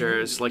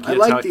directors. Like I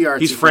like the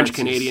he's artsy French fartsies.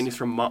 Canadian. He's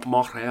from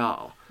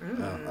Montreal. Oh, I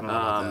don't know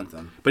about that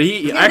then. But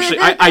he actually,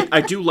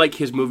 I do like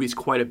his movies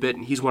quite a bit,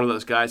 and he's one of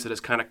those guys that has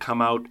kind of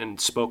come out and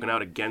spoken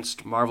out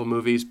against Marvel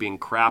movies being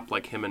crap,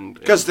 like him and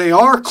Because they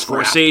are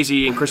crap.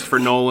 Scorsese and Christopher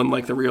Nolan,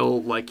 like the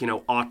real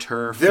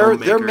auteur They're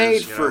filmmakers.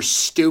 made you know? for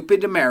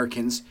stupid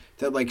Americans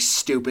that like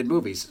stupid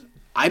movies.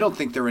 I don't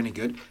think they're any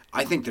good.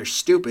 I think they're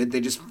stupid. They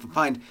just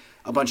find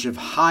a bunch of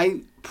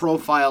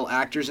high-profile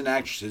actors and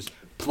actresses,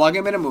 plug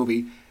them in a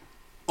movie,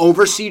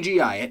 over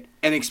CGI it,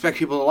 and expect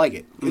people to like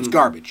it. It's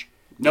garbage.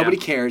 Nobody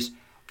Yeah. cares.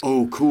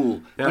 Oh,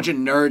 cool. A bunch of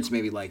nerds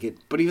maybe like it,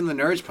 but even the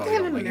nerds probably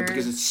Damn don't like it nerds.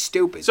 because it's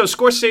stupid. So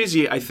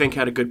Scorsese, I think,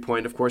 had a good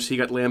point. Of course, he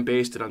got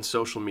lambasted on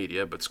social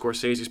media, but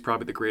Scorsese's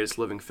probably the greatest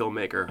living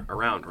filmmaker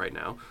around right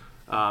now.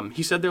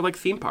 He said they're like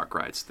theme park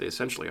rides. They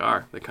essentially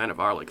are. They kind of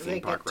are like theme They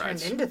park get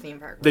rides. turned into theme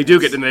park. They do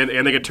get, and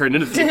they get turned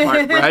into theme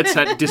park rides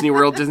at Disney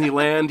World,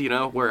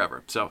 Disneyland,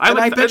 wherever. So I And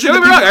like. I bet you,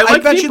 don't get me wrong, I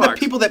like theme the parks.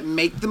 people that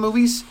make the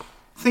movies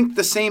think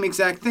the same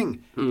exact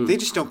thing. Hmm. They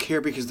just don't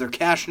care because they're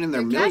cashing in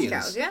their Cash millions.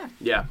 cows, yeah.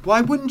 Yeah.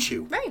 Why wouldn't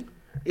you? Right.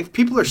 If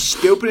people are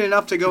stupid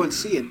enough to go and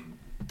see it,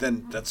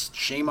 then that's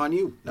shame on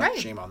you, not Right.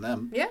 shame on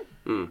them. Yeah.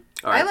 All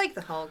right. I like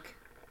the Hulk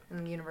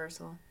and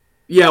Universal.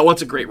 Yeah, well,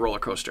 it's a great roller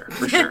coaster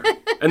for sure,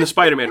 and the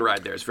Spider-Man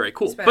ride there is very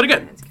cool. But again,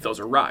 Spider-Man's good. those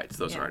are rides;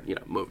 those Yeah.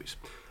 aren't movies.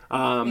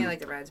 I like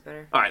the rides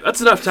better. All right,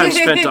 that's enough time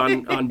spent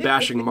on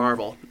bashing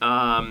Marvel.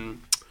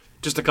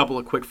 Just a couple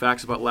of quick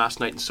facts about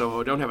Last Night in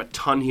Soho. I don't have a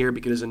ton here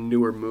because it's a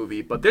newer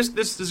movie, but this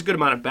is a good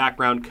amount of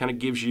background. Kind of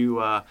gives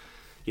you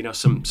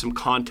some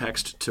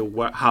context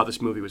to how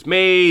this movie was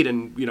made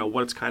and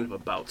what it's kind of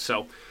about.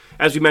 So,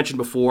 as we mentioned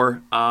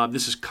before,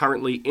 this is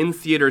currently in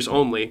theaters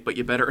only, but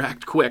you better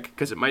act quick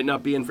because it might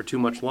not be in for too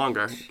much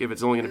longer. If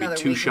it's only going to be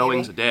Another 2 week,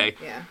 showings maybe. a day,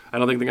 Yeah. I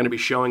don't think they're going to be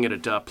showing it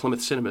at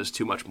Plymouth Cinemas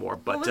too much more.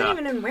 But It wasn't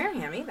even in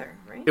Wareham either,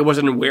 right? it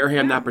wasn't in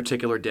Wareham that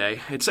particular day.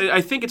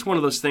 I think it's one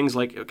of those things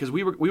like because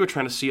we were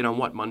trying to see it on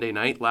last Monday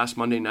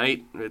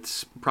night.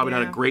 It's probably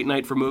not a Yeah. great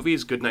night for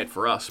movies. Good night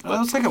for us. But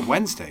Well, it's like a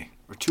Wednesday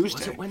or Tuesday.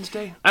 was it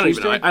Wednesday? I don't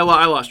even know. Tuesday? I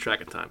lost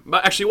track of time.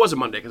 But actually, it was a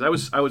Monday because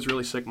I was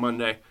really sick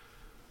Monday.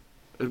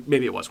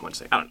 Maybe it was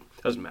Wednesday. I don't know.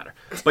 Doesn't matter.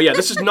 But yeah,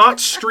 this is not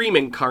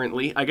streaming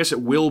currently. I guess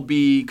it will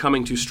be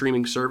coming to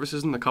streaming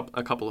services in a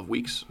couple of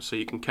weeks, so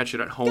you can catch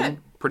it at home Good.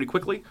 pretty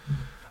quickly.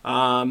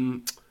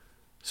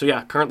 So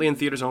yeah, currently in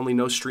theaters only,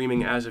 no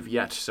streaming as of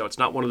yet. So it's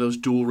not one of those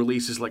dual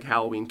releases like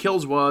Halloween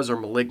Kills was, or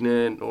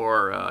 *Malignant*,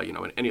 or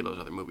any of those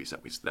other movies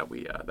that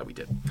we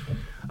did.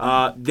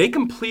 They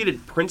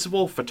completed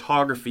principal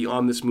photography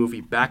on this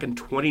movie back in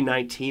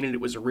 2019, and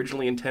it was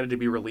originally intended to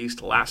be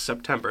released last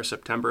September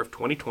of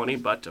 2020.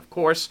 But of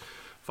course,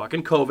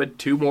 fucking COVID,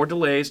 2 more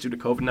delays due to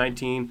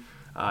COVID-19.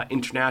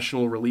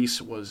 International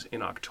release was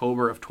in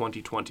October of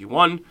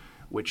 2021,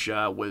 which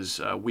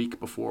was a week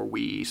before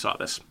we saw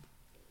this.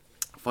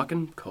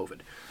 Fucking COVID.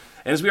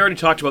 And as we already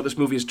talked about, this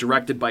movie is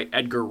directed by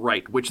Edgar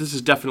Wright, which this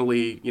is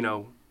definitely,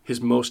 his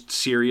most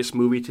serious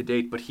movie to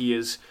date, but he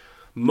is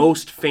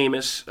most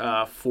famous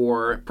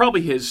for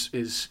probably his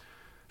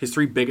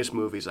 3 biggest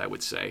movies, I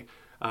would say,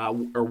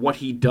 or what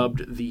he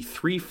dubbed the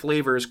Three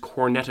Flavors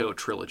Cornetto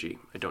trilogy.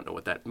 I don't know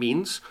what that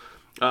means,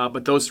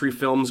 but those 3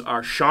 films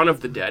are Shaun of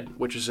the Dead,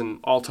 which is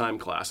an all-time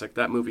classic.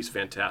 That movie's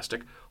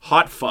fantastic.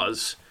 Hot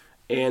Fuzz,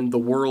 and The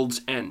World's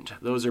End.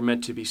 Those are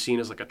meant to be seen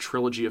as like a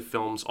trilogy of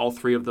films. All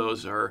 3 of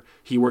those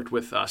he worked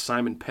with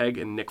Simon Pegg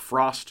and Nick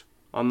Frost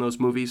on those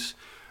movies.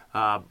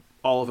 All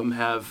of them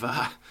have,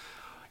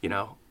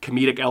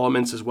 comedic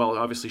elements as well.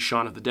 Obviously,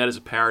 Shaun of the Dead is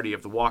a parody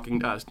of the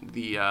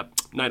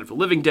Night of the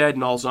Living Dead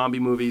and all zombie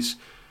movies.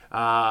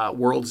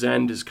 World's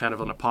End is kind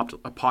of an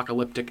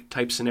apocalyptic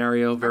type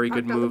scenario. Very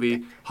good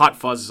movie. Hot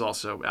Fuzz is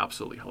also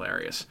absolutely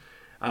hilarious.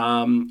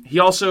 He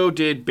also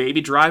did Baby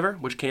Driver,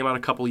 which came out a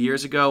couple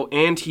years ago,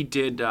 and he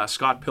did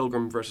Scott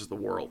Pilgrim vs. the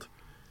World,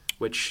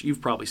 which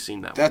you've probably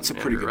seen that That's one,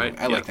 a pretty Andrew, good right?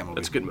 movie. I like that movie.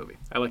 That's a good movie.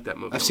 I like that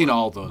movie. I've seen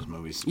all those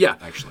movies. Yeah,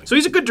 actually. So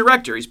he's a good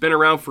director. He's been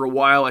around for a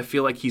while. I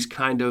feel like he's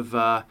kind of,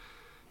 a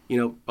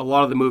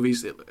lot of the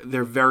movies,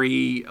 they're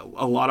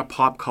a lot of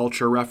pop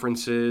culture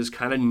references,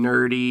 kind of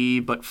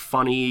nerdy, but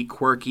funny,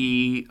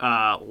 quirky,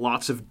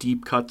 lots of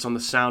deep cuts on the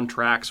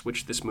soundtracks,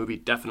 which this movie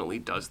definitely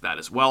does that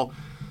as well.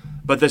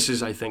 But this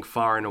is, I think,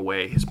 far and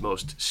away his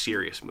most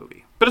serious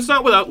movie. But it's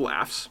not without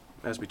laughs,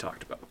 as we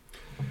talked about.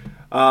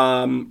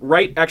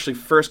 Wright actually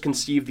first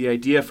conceived the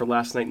idea for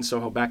Last Night in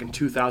Soho back in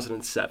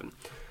 2007.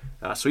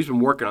 So he's been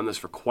working on this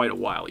for quite a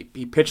while.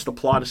 He pitched the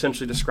plot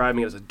essentially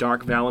describing it as a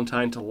dark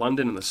Valentine to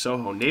London in the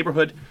Soho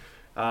neighborhood.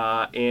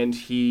 And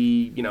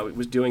he,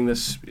 was doing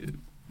this...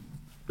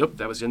 Oop,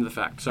 that was the end of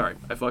the fact. Sorry,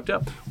 I fucked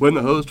up. When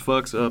the host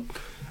fucks up.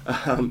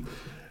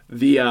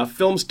 The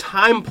film's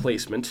time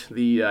placement,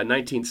 the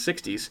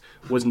 1960s,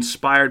 was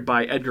inspired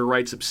by Edgar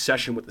Wright's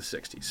obsession with the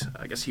 60s.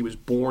 I guess he was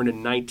born in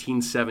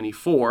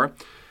 1974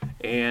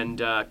 and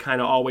kind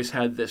of always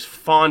had this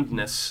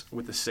fondness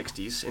with the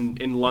 60s,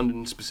 in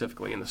London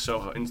specifically, in the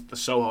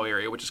Soho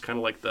area, which is kind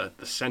of like the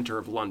center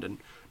of London.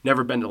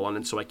 Never been to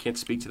London, so I can't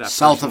speak to that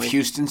South personally. of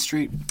Houston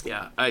Street?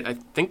 Yeah, I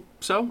think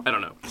so. I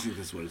don't know. I think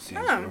that's what it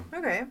stands Oh, for.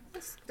 okay.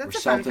 That's Or a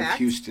South fun of fact.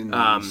 Houston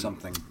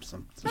something.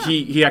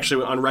 He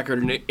actually went on record,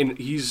 and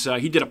he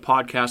did a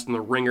podcast on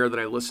The Ringer that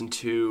I listened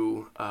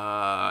to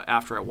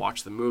after I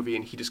watched the movie,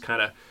 and he just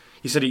kind of,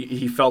 he said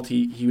he felt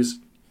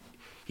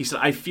he said,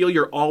 I feel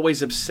you're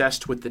always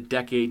obsessed with the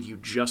decade you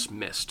just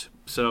missed.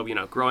 So,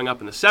 growing up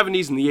in the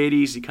 70s and the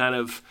 80s, he kind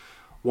of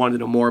wanted to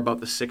know more about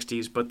the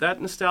 60s, but that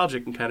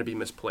nostalgia can kind of be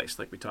misplaced,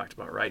 like we talked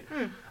about, right?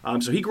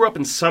 So he grew up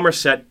in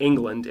Somerset,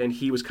 England, and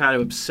he was kind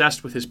of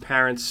obsessed with his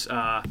parents'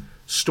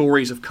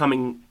 stories of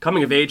coming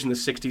of age in the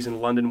 60s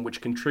in London,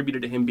 which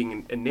contributed to him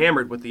being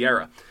enamored with the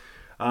era.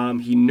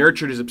 He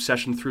nurtured his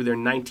obsession through their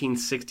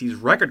 1960s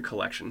record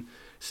collection,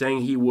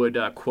 saying he would,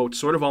 quote,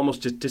 sort of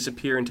almost just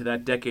disappear into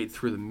that decade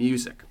through the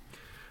music.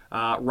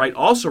 Wright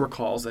also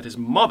recalls that his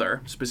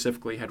mother,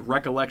 specifically, had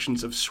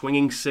recollections of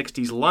swinging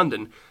 60s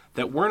London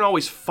that weren't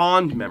always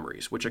fond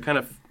memories, which I kind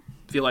of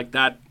feel like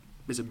that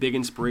is a big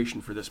inspiration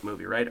for this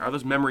movie, right? Are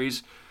those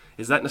memories,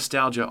 is that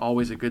nostalgia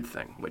always a good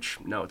thing? Which,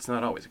 no, it's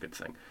not always a good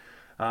thing.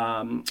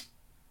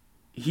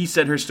 He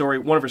said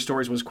one of her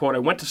stories was, quote, I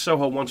went to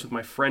Soho once with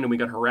my friend and we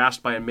got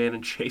harassed by a man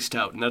and chased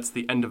out, and that's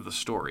the end of the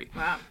story.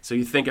 Wow. So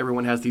you think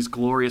everyone has these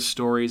glorious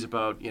stories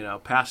about,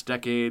 past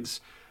decades,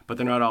 but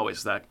they're not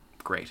always that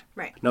great.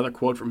 Right. Another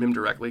quote from him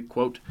directly,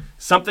 quote,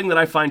 something that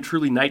I find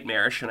truly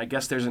nightmarish, and I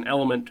guess there's an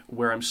element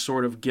where I'm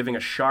sort of giving a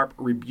sharp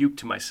rebuke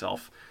to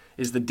myself,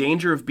 is the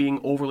danger of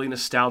being overly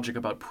nostalgic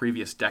about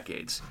previous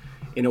decades.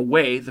 In a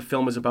way, the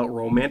film is about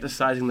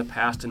romanticizing the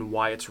past and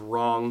why it's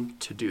wrong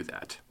to do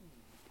that.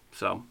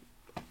 So,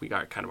 we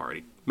got kind of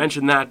already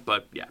mentioned that,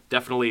 but yeah,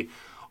 definitely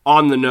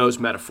on-the-nose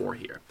metaphor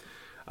here.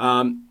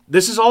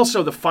 This is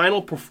also the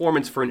final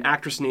performance for an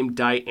actress named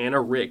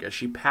Diana Rigg, as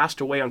she passed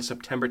away on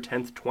September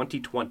 10th,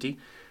 2020,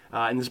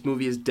 and this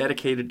movie is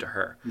dedicated to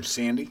her.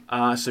 Sandy?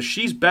 So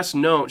she's best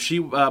known, she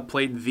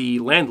played the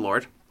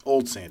landlord.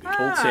 Old Sandy.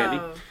 Old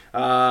Sandy.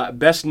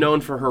 Best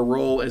known for her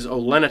role as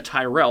Olenna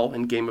Tyrell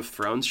in Game of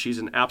Thrones. She's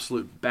an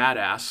absolute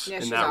badass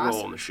in that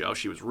role in the show.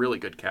 She was a really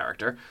good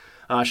character.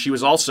 She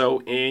was also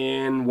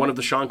in one of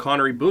the Sean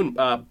Connery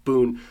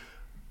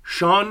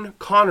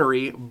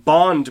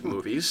Bond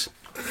movies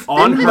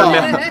on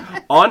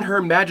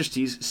Her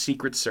Majesty's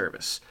Secret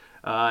Service.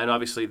 And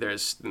obviously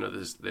there's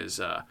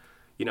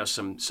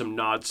some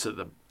nods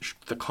to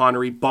the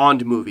Connery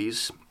Bond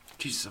movies.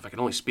 Jesus, if I can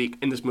only speak,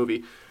 in this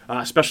movie,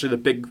 especially the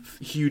big,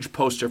 huge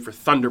poster for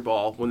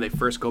Thunderball when they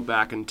first go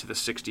back into the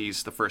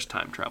 60s, the first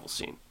time travel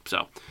scene.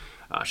 So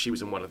she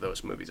was in one of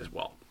those movies as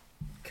well.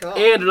 Cool.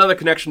 And another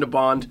connection to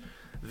Bond,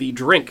 the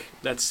drink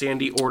that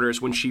Sandy orders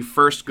when she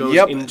first goes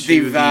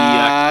into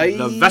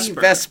the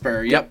Vesper.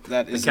 Vesper. Yep,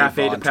 that is the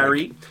Café de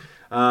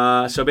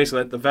Paris. So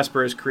basically, the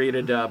Vesper is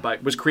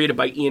was created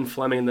by Ian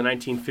Fleming in the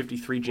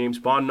 1953 James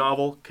Bond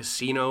novel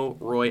Casino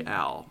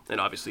Royale,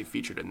 and obviously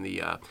featured in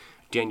the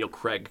Daniel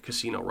Craig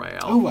Casino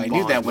Royale. Oh, I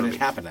knew that when it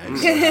happened.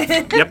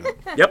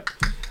 Yep.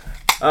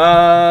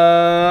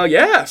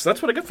 So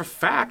that's what I got for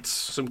facts.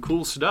 Some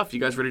cool stuff. You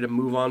guys ready to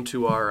move on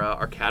to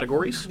our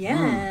categories?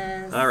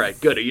 Yes. All right,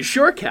 good. Are you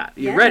sure, Kat? Are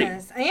you ready?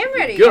 Yes, I am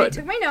ready. Good. I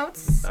took my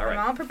notes. All right.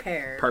 I'm all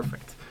prepared.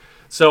 Perfect.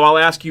 So I'll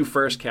ask you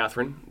first,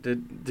 Catherine.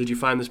 Did you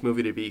find this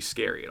movie to be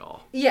scary at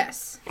all?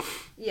 Yes.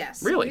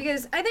 Really?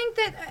 Because I think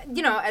that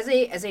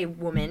as a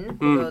woman,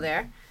 we'll go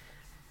there.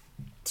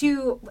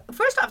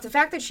 First off, the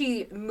fact that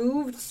she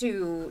moved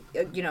to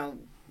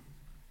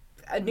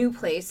a new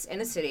place in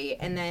a city,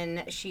 and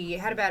then she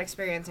had a bad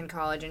experience in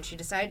college, and she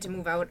decided to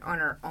move out on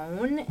her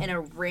own in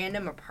a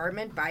random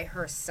apartment by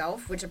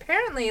herself, which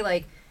apparently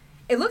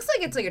it looks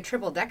like it's like a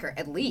triple decker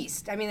at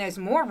least. I mean, there's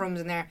more rooms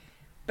in there,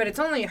 but it's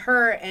only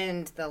her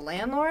and the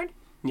landlord.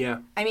 Yeah.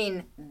 I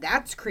mean,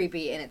 that's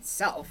creepy in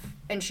itself.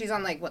 And she's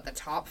on the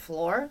top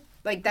floor?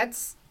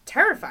 That's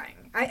terrifying.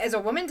 As a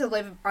woman to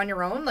live on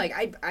your own, like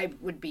I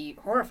would be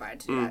horrified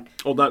to do that.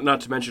 Well,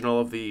 not to mention all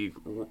of the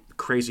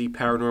crazy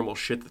paranormal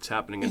shit that's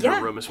happening in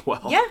her room as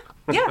well.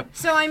 Yeah.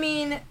 So I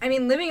mean,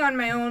 living on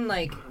my own,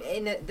 like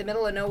in the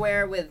middle of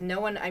nowhere with no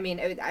one. I mean,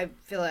 I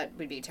feel that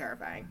would be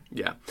terrifying.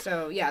 Yeah.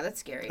 So yeah, that's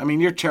scary. I mean,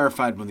 you're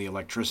terrified when the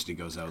electricity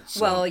goes out.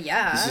 So well,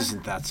 yeah. This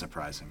isn't that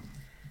surprising.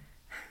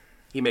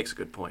 He makes a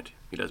good point.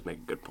 He does make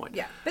a good point.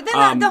 Yeah, but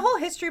then the whole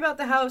history about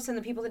the house and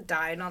the people that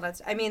died and all that.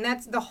 I mean,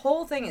 that's the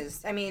whole thing.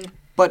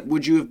 But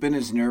would you have been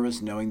as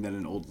nervous knowing that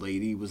an old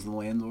lady was the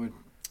landlord?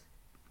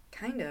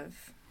 Kind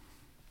of.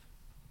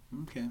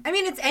 Okay. I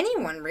mean, it's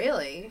anyone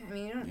really. I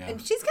mean,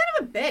 and she's kind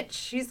of a bitch.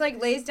 She's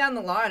like lays down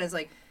the law and is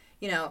like,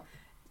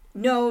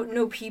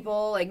 no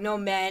people, like no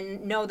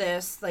men, no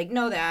this, like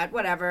no that,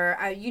 whatever.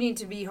 You need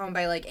to be home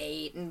by like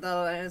 8, and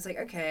it's like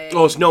okay.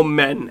 Oh, it's no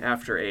men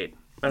after 8.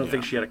 I don't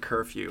think she had a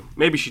curfew.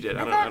 Maybe she did.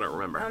 I don't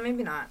remember. Oh,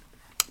 maybe not.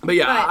 But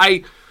yeah,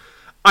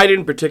 I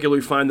didn't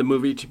particularly find the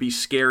movie to be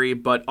scary,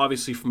 but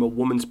obviously from a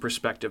woman's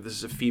perspective, this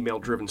is a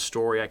female-driven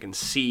story. I can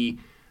see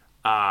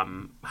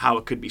how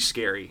it could be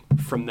scary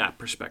from that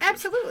perspective.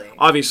 Absolutely.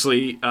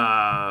 Obviously,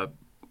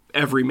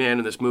 every man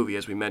in this movie,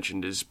 as we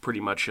mentioned, is pretty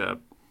much a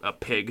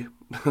pig.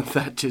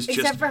 That is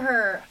except for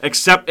her.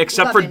 Except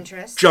love for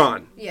interest.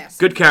 John. Yes.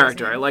 Good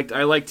character. I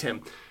liked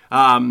him.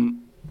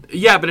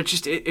 Yeah, but it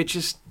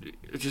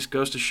just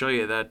goes to show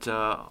you that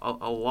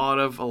a lot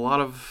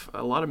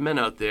of men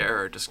out there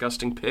are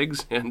disgusting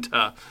pigs, and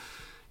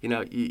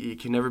you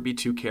can never be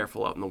too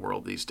careful out in the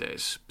world these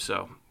days.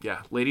 So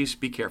yeah, ladies,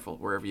 be careful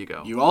wherever you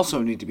go. You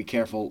also need to be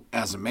careful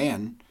as a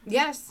man.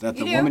 Yes, that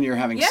the woman you're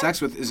having sex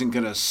with isn't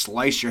going to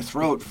slice your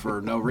throat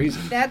for no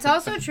reason. That's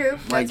also true.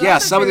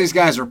 Some of these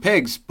guys are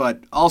pigs,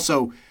 but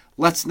also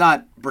let's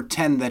not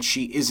pretend that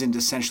she isn't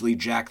essentially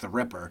Jack the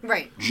Ripper.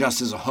 Right.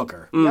 Just as a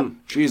hooker. Yep.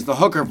 She is the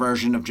hooker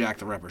version of Jack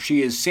the Ripper.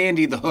 She is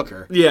Sandy the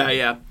hooker.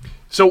 Yeah.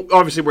 So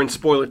obviously we're in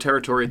spoiler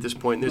territory at this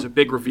point. And there's a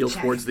big reveal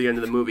towards the end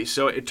of the movie.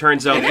 So it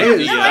turns out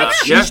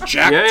she's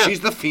Jack. Yeah.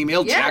 She's the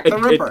female Jack the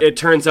Ripper. It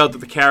turns out that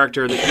the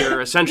character that you're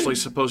essentially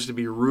supposed to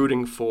be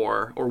rooting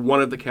for, or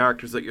one of the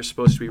characters that you're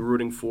supposed to be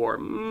rooting for,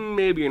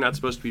 maybe you're not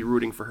supposed to be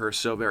rooting for her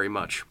so very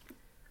much.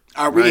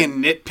 Are we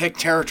in nitpick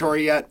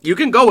territory yet? You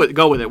can go with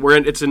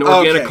it. It's an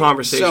organic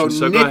conversation.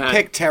 So go ahead.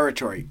 Nitpick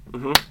territory.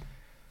 Mm-hmm.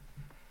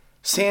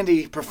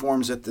 Sandy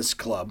performs at this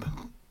club,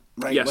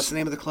 right? Yes. What's the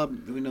name of the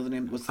club? Do we know the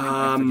name? What's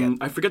the name?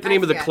 I forget the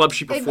name of the club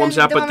she performs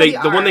at, but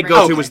the one they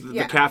go to is the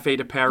Café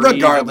de Paris.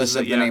 Regardless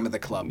of the name of the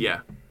club. Yeah.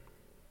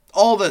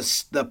 All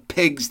the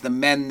pigs, the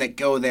men that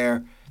go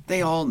there,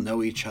 they all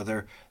know each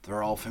other.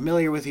 They're all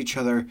familiar with each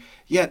other.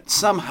 Yet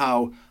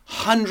somehow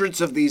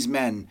hundreds of these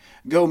men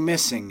go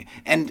missing,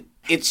 and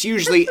it's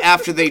usually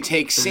after they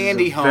take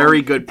Sandy home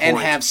very good point. And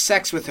have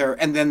sex with her,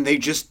 and then they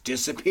just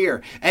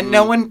disappear. And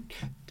no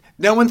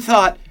one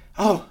thought,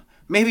 oh,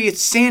 maybe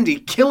it's Sandy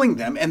killing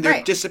them, and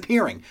they're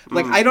disappearing.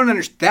 Like, I don't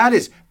understand. That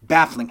is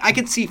baffling. I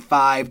could see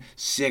 5,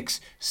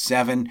 6,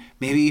 7,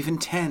 maybe even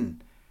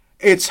 10.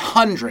 It's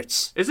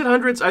hundreds. Is it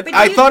hundreds?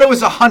 I thought it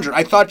was 100.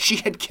 I thought she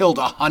had killed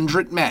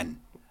 100 men.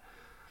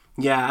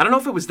 Yeah, I don't know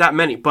if it was that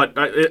many, but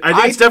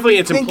I think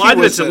it's implied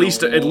that it's at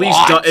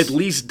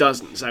least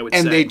dozens. I would say.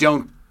 And they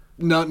don't.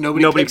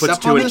 Nobody puts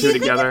two and two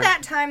together. At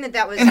that time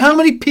that was. And how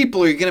many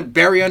people are you going to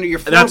bury under your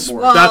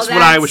floorboard? That's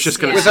what I was just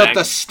going to say. Without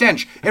the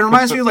stench. It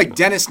reminds me of like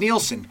Dennis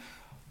Nielsen,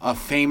 a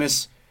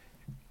famous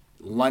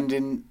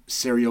London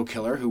serial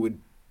killer who would,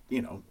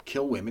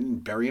 kill women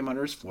and bury them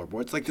under his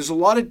floorboards. Like, there's a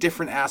lot of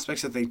different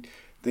aspects that they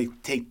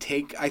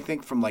take, I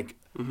think, from like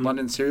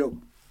London serial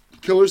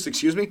killers,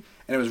 and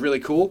it was really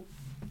cool.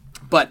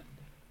 But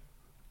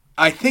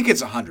I think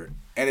it's 100.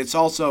 And it's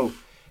also,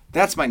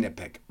 that's my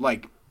nitpick.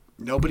 Like,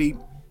 nobody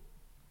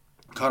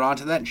caught on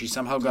to that, and she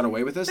somehow got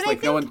away with this.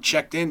 Like, no one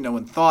checked in, no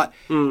one thought,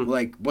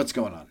 like, what's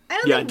going on?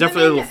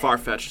 Definitely a little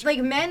far-fetched. Like,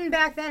 men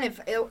back then, if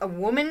a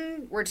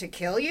woman were to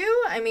kill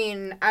you, I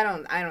mean, I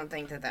don't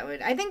think that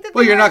would. I think that.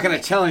 Well, you're not going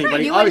to tell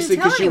anybody, obviously,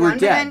 because you were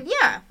dead.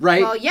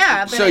 Right. Well,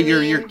 yeah. But so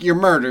you're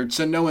murdered.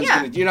 So no one's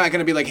you're not going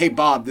to be like, hey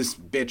Bob, this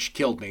bitch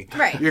killed me.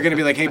 Right. You're going to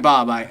be like, hey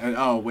Bob,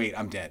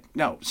 I'm dead.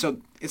 No. So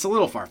it's a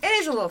little far-fetched. It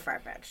is a little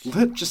far-fetched.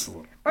 Just a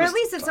little. Or at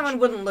least if someone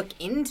wouldn't look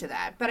into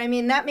that. But I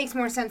mean, that makes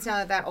more sense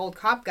now that old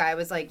cop guy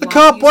was like. The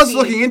cop was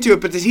looking into it,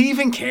 but did he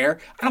even care?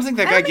 I don't think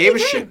that guy gave a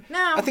shit.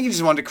 No. I think he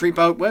just wanted to creep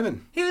out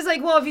women. He was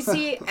like, well, if you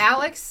see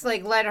Alex,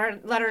 like, let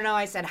her know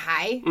I said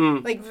hi.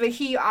 Like, but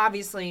he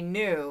obviously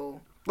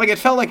knew. Like, it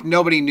felt like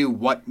nobody knew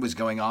what was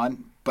going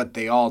on, but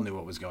they all knew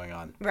what was going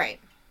on. Right.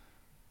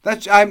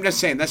 I'm just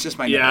saying. That's just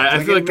my. Yeah,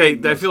 I feel like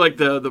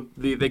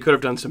they could have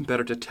done some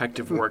better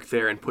detective work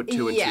there and put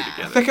two and two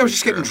together. I think I was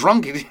just getting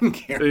drunk. He didn't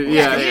care.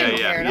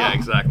 Yeah,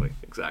 exactly.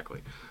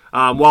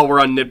 While we're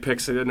on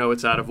nitpicks, I know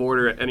it's out of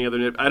order. Any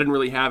other I didn't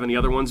really have any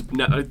other ones.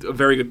 A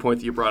very good point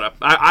that you brought up.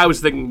 I was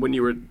thinking when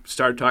you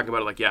started talking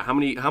about it, like, how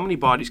many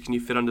bodies can you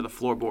fit under the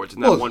floorboards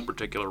in that one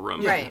particular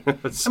room? Right. I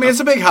mean, it's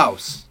a big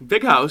house.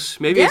 Big house.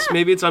 Maybe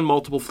it's on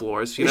multiple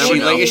floors. You never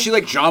know. Is she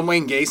like John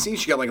Wayne Gacy?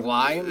 She got like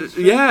lions?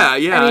 Yeah.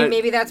 I mean,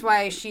 maybe that's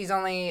why she's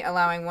only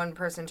allowing one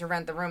person to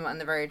rent the room on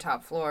the very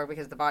top floor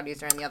because the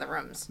bodies are in the other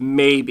rooms.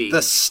 Maybe.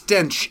 The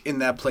stench in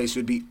that place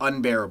would be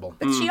unbearable.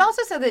 But she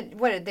also said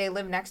that they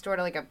live next door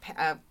to like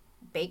a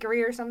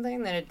bakery or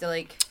something. That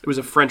it was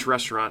a French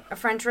restaurant. A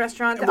French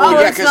restaurant. Well,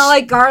 it smelled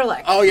like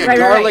garlic. Oh yeah, right,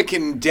 garlic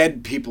and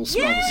dead people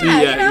smell the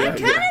same. It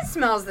kind of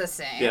smells the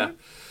same. Yeah.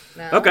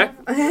 No. Okay.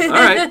 All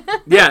right.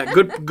 Yeah.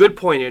 Good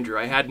point, Andrew.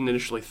 I hadn't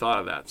initially thought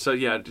of that. So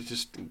yeah,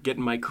 just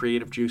getting my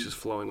creative juices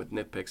flowing with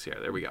nitpicks here.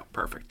 There we go.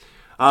 Perfect.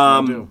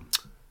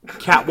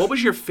 Kat, what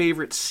was your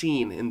favorite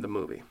scene in the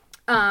movie?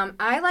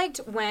 I liked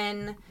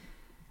when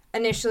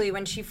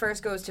she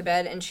first goes to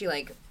bed and she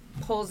like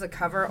pulls the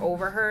cover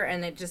over her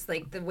and it just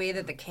like the way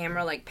that the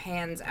camera like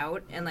pans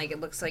out and like it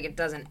looks like it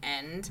doesn't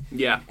end.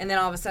 Yeah. And then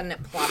all of a sudden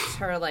it plops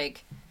her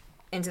like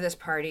into this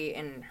party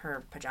in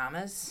her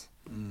pajamas.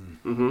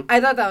 Mm-hmm. I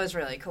thought that was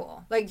really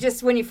cool. Like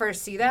just when you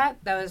first see that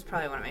was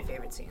probably one of my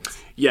favorite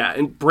scenes. Yeah,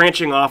 and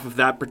branching off of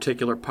that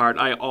particular part,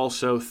 I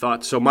also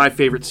thought, so my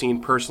favorite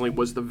scene personally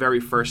was the very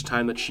first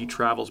time that she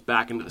travels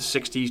back into the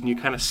 60s and you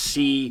kind of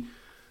see,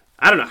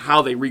 I don't know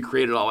how they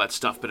recreated all that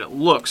stuff, but it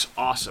looks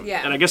awesome.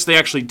 Yeah. And I guess they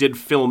actually did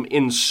film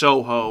in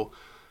Soho.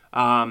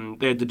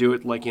 They had to do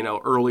it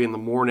early in the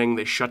morning.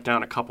 They shut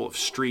down a couple of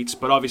streets,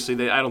 but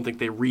obviously I don't think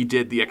they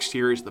redid the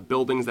exteriors of the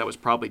buildings. That was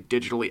probably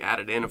digitally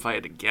added in if I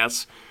had to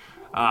guess.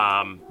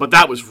 But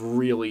that was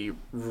really,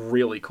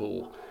 really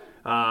cool.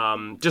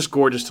 Just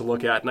gorgeous to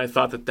look at. And I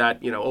thought that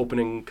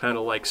opening kind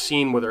of like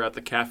scene where they're at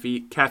the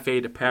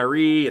Café de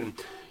Paris and,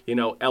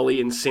 Ellie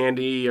and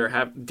Sandy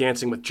are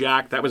dancing with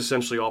Jack. That was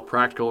essentially all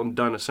practical and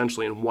done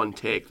essentially in one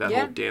take, that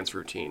whole dance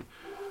routine.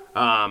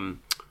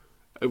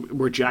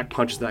 Where Jack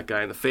punches that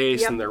guy in the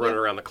face and they're running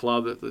around the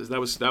club.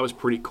 That was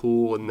pretty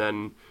cool. And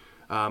then,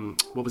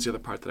 what was the other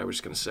part that I was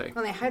just going to say?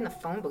 Well, they hide in the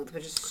phone booth,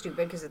 which is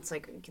stupid because it's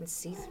like you can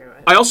see through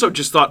it. I also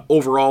just thought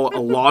overall a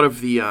lot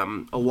of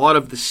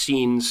the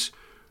scenes,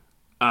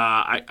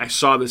 I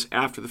saw this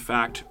after the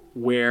fact,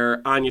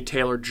 where Anya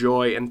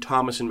Taylor-Joy and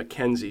Thomasin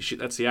McKenzie,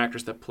 that's the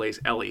actress that plays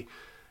Ellie,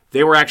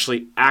 they were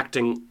actually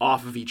acting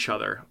off of each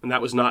other, and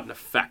that was not an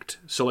effect.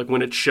 So, like,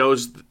 when it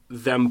shows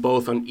them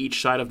both on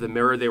each side of the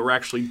mirror, they were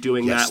actually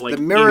doing that, like,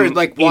 the mirror,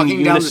 like,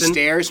 walking down the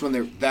stairs when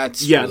they're,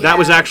 that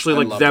was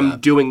actually, like,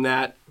 them doing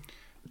that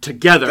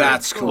together,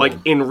 that's cool. Like,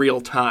 in real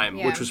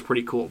time, which was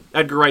pretty cool.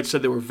 Edgar Wright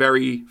said there were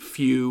very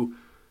few,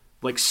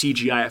 like,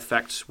 CGI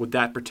effects with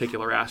that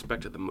particular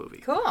aspect of the movie.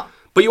 Cool.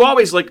 But you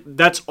always, like,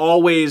 that's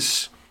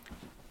always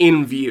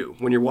in view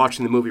when you're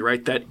watching the movie,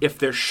 right? That if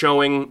they're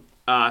showing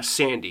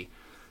Sandy,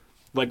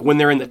 like when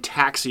they're in the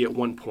taxi at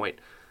one point,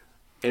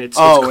 and it's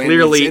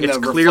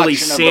clearly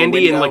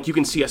Sandy, and like you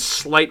can see a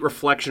slight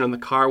reflection in the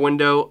car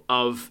window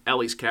of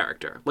Ellie's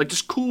character. Like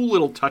just cool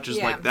little touches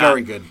like that.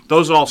 Very good.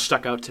 Those all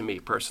stuck out to me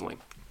personally.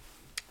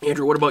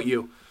 Andrew, what about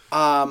you?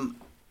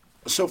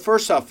 So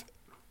first off,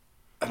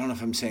 I don't know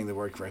if I'm saying the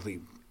word correctly.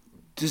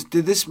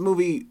 Did this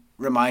movie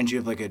remind you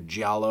of like a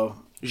Giallo?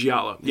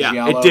 Giallo.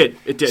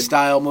 It did.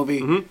 Style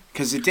movie.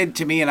 Because it did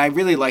to me, and I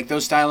really like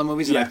those style of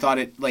movies, and I thought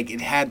it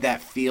had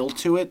that feel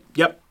to it.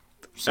 Yep.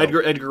 So.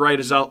 Edgar Wright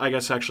has, I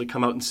guess, actually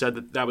come out and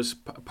said that was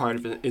part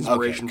of an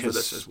inspiration for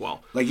this as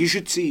well. Like you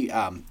should see,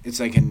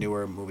 it's like a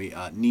newer movie,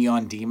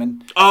 Neon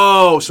Demon.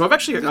 Oh, so I've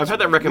had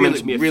that recommended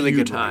to me a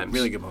few times.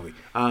 Really good movie.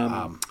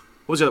 What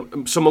was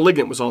it? So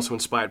Malignant was also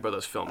inspired by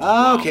those films.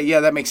 Oh, okay,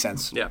 yeah, that makes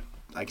sense. Yeah,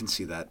 I can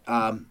see that.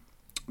 One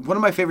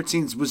of my favorite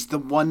scenes was the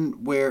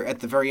one where at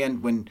the very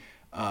end when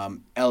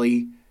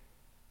Ellie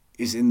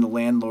is in the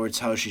landlord's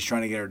house. She's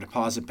trying to get her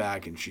deposit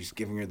back, and she's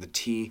giving her the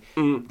tea.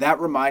 That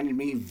reminded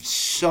me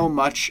so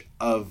much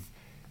of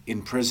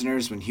in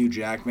Prisoners when Hugh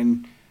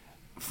Jackman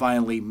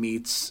finally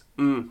meets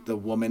the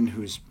woman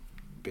who ends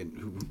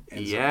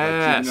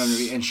up keeping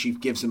on, and she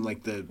gives him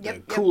like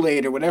the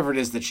Kool-Aid or whatever it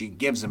is that she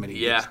gives him, and he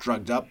gets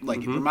drugged up.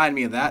 Like it reminded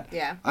me of that.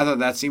 Yeah, I thought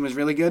that scene was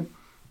really good.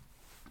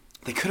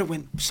 They could have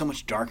went so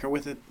much darker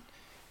with it,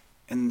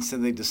 and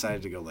instead they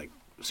decided to go like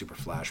super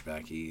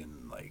flashbacky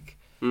and like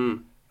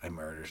I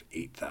murdered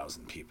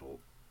 8,000 people.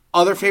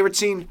 Other favorite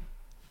scene,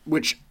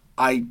 which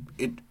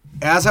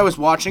as I was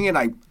watching it,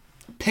 I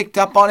picked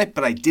up on it,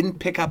 but I didn't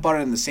pick up on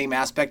it in the same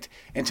aspect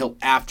until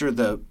after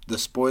the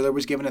spoiler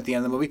was given at the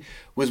end of the movie,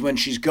 was when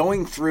she's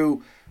going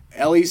through,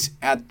 Ellie's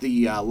at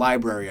the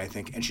library, I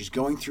think, and she's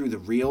going through the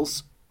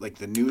reels, like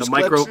the news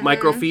clips.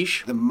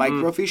 Microfiche? The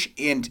microfiche,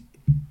 and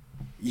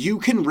you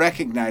can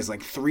recognize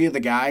like 3 of the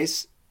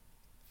guys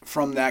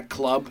from that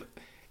club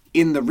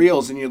in the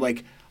reels, and you're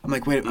like,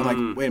 wait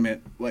a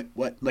minute,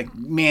 what, like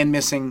man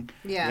missing,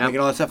 like and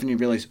all that stuff, and you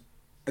realize,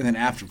 and then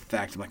after the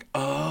fact, I'm like,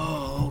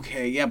 oh,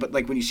 okay, yeah, but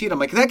like when you see it, I'm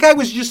like, that guy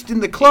was just in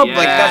the club,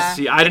 like that's.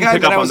 See, I didn't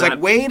pick up on that. I was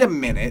like, wait a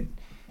minute.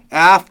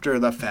 After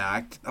the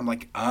fact, I'm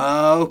like,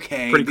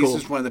 okay, pretty cool.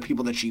 This is one of the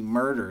people that she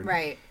murdered.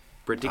 Right.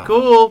 Pretty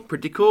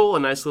cool. A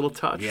nice little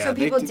touch. Yeah. So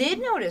they people did-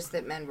 did notice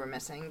that men were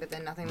missing, but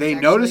then nothing. They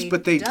was noticed, actually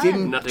but they done.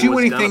 didn't Nothing do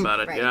was done anything about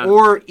it. Right. Yeah.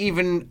 or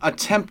even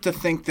attempt to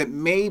think that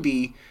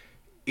maybe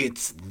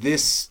it's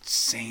this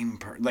same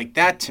person. Like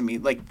that to me,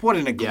 like what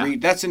an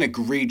that's an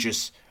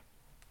egregious.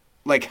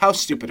 Like how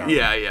stupid are we?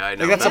 Yeah, I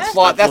know. Like that's a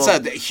plot. That's a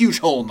huge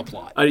hole in the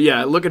plot.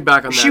 Yeah, looking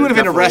back on that, She would have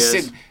been definitely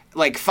arrested is.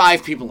 like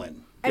 5 people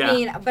in. Yeah. I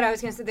mean, but I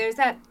was gonna say there's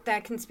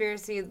that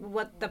conspiracy.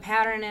 What the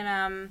pattern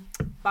in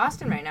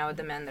Boston right now with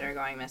the men that are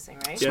going missing,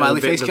 right? Yeah,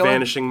 Smiley face the killer?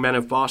 Vanishing Men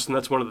of Boston.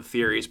 That's one of the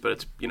theories, but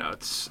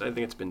it's I think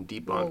it's been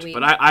debunked. Well,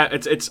 But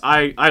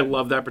I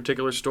love that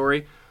particular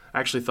story. I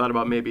actually thought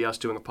about maybe us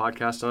doing a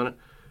podcast on it.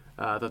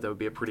 I thought that would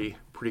be a pretty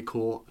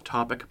cool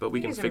topic, but we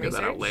can do some figure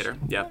that out research. later.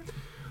 Yeah.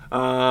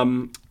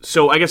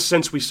 So I guess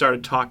since we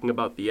started talking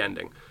about the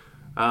ending,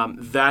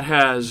 that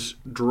has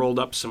drilled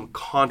up some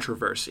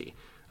controversy.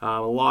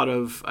 A lot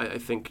of, I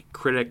think,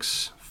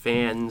 critics,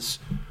 fans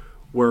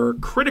were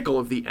critical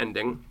of the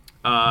ending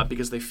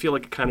because they feel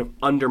like it kind of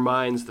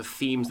undermines the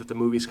themes that the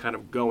movie's kind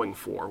of going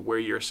for, where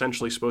you're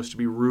essentially supposed to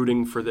be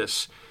rooting for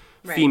this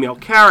Right. female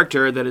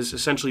character that is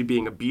essentially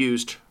being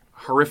abused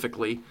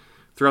horrifically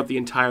throughout the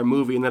entire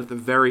movie, and then at the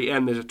very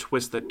end there's a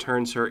twist that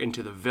turns her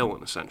into the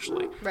villain,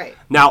 essentially. Right.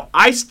 Now,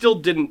 I still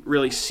didn't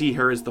really see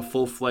her as the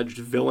full-fledged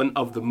villain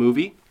of the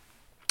movie,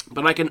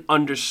 but I can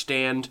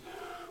understand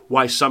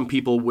why some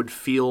people would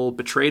feel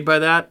betrayed by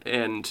that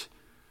and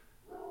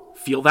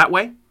feel that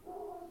way.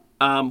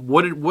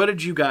 What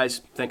did you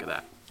guys think of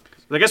that?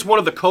 I guess one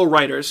of the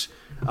co-writers,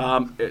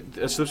 so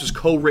this was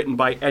co-written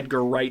by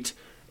Edgar Wright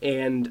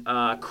and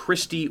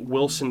Christy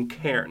Wilson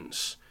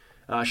Cairns.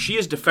 She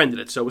has defended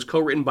it, so it was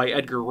co-written by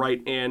Edgar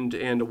Wright and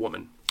a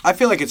woman. I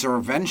feel like it's a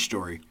revenge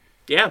story.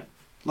 Yeah.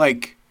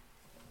 Like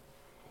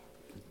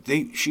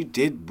she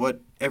did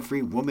what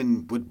every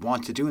woman would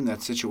want to do in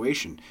that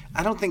situation.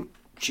 I don't think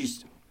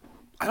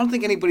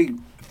anybody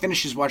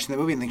finishes watching the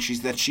movie and thinks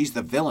she's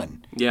the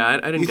villain. Yeah, I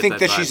didn't You get think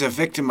that vibe. she's a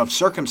victim of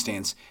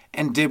circumstance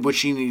and did what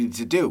she needed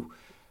to do.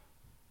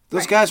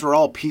 Those guys were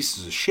all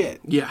pieces of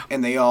shit. Yeah.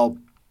 And they all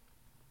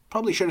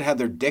probably should have had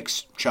their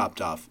dicks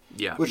chopped off.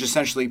 Yeah. Which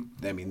essentially,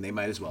 I mean, they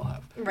might as well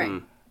have.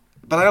 Right.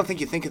 But I don't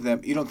think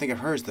you don't think of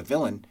her as the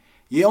villain.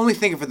 You only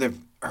think of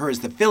her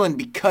as the villain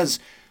because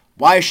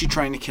why is she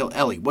trying to kill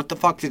Ellie? What the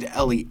fuck did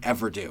Ellie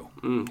ever do?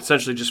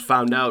 Essentially just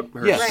found out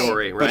her Yes.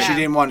 story, But right? she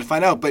didn't want to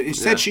find out. But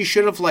instead, Yeah. she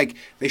should have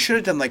they should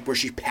have done where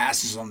she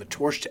passes on the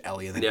torch to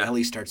Ellie, and then Yeah.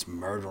 Ellie starts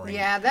murdering.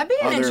 Yeah, that'd be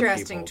an other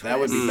interesting people. That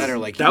would be better.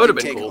 Like That you would've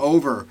could been take cool.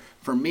 over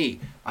for me.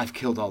 I've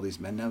killed all these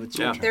men. Now it's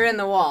your Yeah. turn. They're in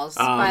the walls,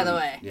 by the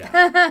way.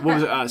 Yeah.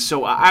 What was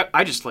so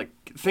I just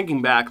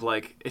thinking back,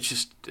 it's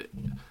just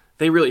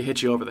they really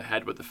hit you over the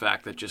head with the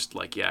fact that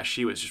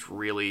she was just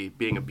really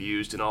being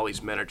abused, and all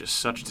these men are just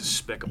such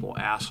despicable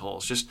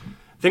assholes. Just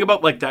think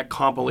about that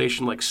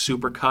compilation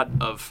supercut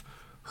of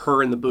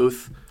her in the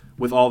booth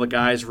with all the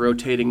guys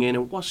rotating in,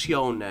 and what's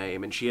your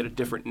name? And she had a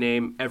different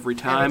name every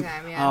time.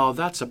 yeah. Oh,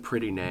 that's a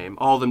pretty name.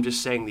 All of them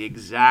just saying the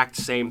exact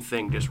same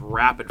thing, just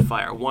rapid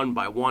fire, one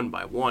by one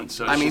by one.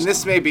 So it's I mean, just-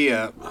 this may be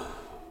let's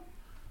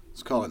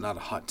call it not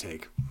a hot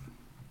take.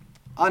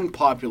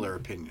 Unpopular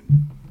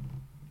opinion.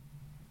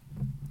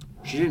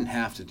 She didn't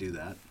have to do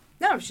that.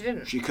 No, she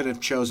didn't. She could have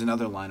chosen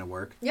another line of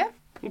work. Yeah.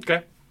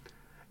 Okay.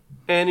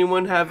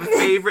 Anyone have a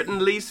favorite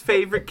and least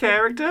favorite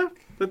character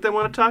that they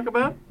want to talk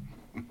about?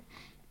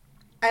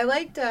 I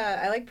liked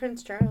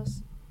Prince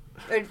Charles.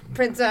 Or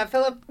Prince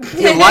Philip.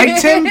 You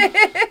liked him?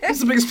 He's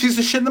the biggest piece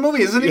of shit in the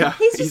movie, isn't he? Yeah.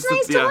 He's just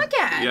nice to yeah, look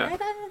at. yeah. I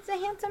thought it's a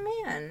handsome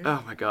man.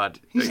 Oh my God.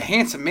 He's a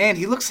handsome man.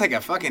 He looks like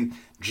a fucking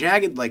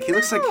jagged, he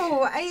looks like...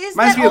 It's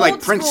Reminds that me of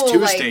old Prince school,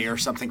 Tuesday or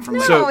something from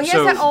No, So- he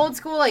so- has that old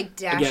school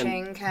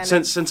dashing kind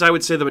of. Since I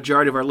would say the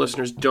majority of our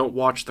listeners don't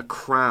watch The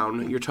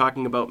Crown, you're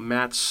talking about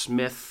Matt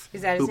Smith,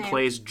 Is that his who name?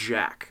 plays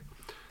Jack.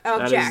 Oh,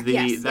 That is Jack. the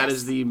Yes.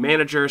 is the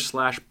manager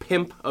 /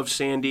 pimp of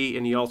Sandy,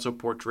 and he also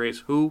portrays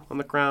who on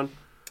The Crown?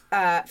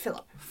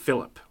 Philip.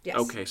 Philip. Yes.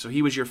 Okay, so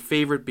he was your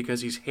favorite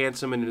because he's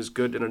handsome and is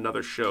good in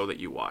another show that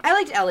you watch. I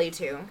liked Ellie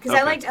too because Okay.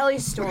 I liked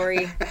Ellie's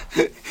story.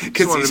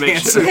 Because wanted he's to make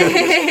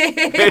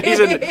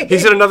handsome. sure.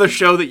 he's in another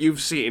show that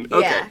you've seen.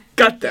 Okay, Yeah.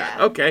 got that.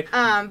 Yeah. Okay.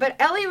 But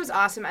Ellie was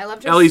awesome. I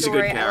loved her Ellie's a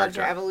good story. I loved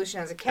her character.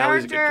 evolution as a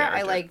Ellie's a good character. I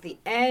character. liked the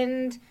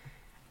end.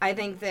 I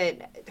think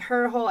that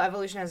her whole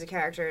evolution as a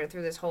character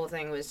through this whole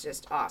thing was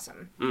just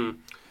awesome.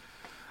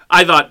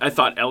 I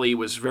thought Ellie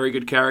was a very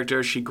good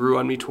character. She grew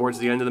on me towards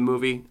the end of the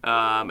movie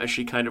as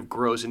she kind of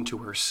grows into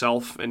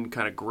herself and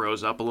kind of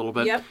grows up a little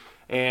bit. Yep.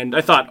 And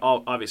I thought,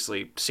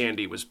 obviously,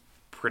 Sandy was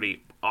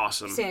pretty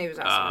awesome. Sandy was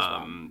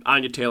awesome as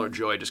Anya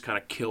Taylor-Joy just kind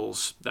of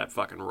kills that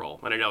fucking role.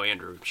 And I know,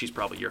 Andrew, she's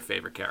probably your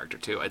favorite character,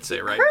 too, I'd say,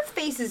 right? Her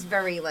face is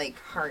very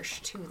harsh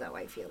too, though.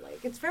 I feel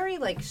like it's very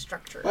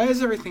structured. Why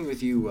is everything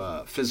with you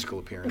physical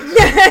appearance?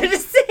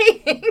 Just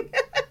saying.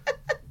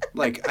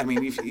 I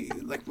mean,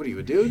 what are you,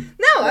 a dude?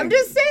 No, I'm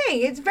just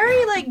saying it's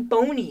very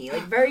bony,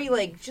 very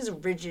just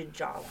rigid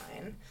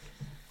jawline.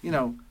 You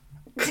know,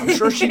 I'm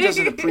sure she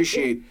doesn't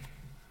appreciate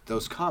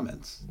those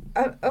comments.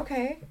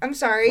 Okay, I'm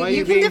sorry. Why are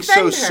you can being so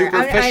defend her.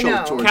 superficial I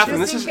know. towards Catherine,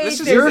 her? this is Just in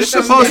case you're there's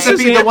Supposed to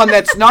something- be the one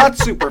that's not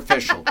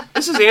superficial.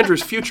 This is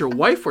Andrew's future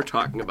wife we're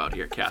talking about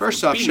here, Catherine.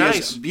 First off, Be she nice.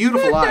 has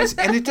beautiful eyes,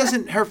 and it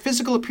doesn't. Her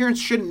physical appearance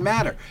shouldn't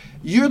matter.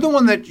 You're the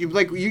one that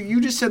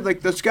you just said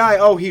like this guy.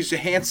 Oh, he's a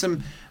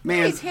handsome man.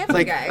 Yeah, he's a handsome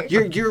like, guy.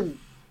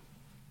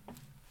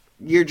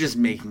 You're just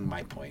making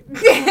my point.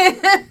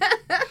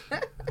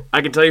 I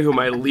can tell you who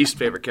my least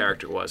favorite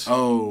character was.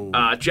 Oh.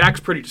 Jack's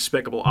pretty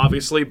despicable,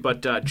 obviously,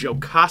 but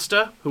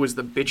Jocasta, who was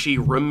the bitchy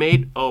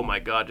roommate, oh my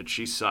god, did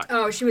she suck.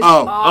 Oh, she was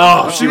Oh,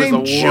 awful. she was the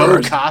named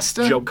worst.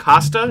 Jocasta?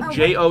 Jocasta,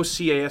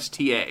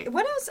 Jocasta.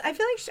 What else? I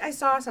feel like I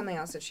saw something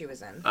else that she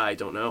was in. I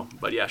don't know,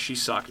 but yeah, she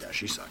sucked. Yeah,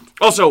 she sucked.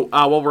 Also,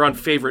 while we're on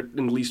favorite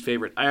and least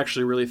favorite, I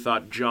actually really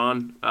thought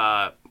John,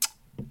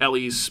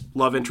 Ellie's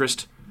love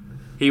interest,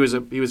 he was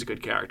a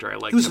good character. I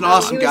liked He was him an a lot.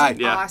 awesome He was guy.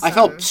 Yeah. awesome. I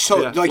felt so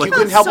Yeah. like you Like-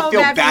 couldn't help So but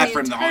feel bad bad for for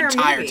him the the whole entire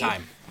entire movie.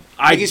 time.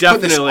 I Like, he's put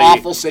in this definitely-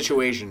 awful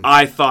situation.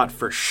 I thought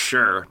for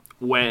sure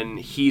when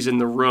he's in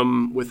the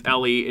room with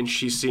Ellie and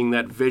she's seeing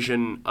that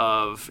vision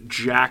of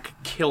Jack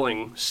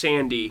killing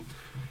Sandy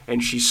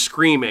and she's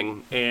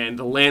screaming and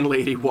the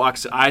landlady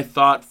walks, I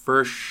thought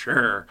for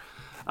sure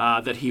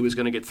that he was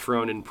going to get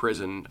thrown in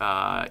prison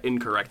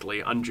incorrectly,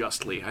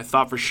 unjustly. I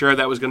thought for sure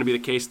that was going to be the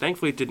case.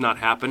 Thankfully, it did not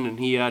happen,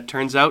 and he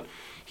turns out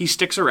he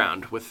sticks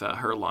around with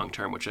her long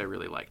term, which I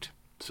really liked.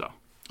 So,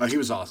 Oh, he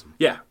was awesome.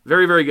 yeah,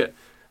 very, very good.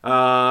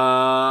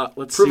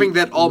 Let's Proving see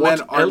that all what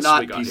men are else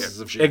not we got pieces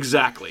here. of shit.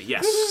 Exactly.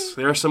 Yes,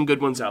 there are some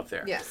good ones out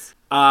there. Yes.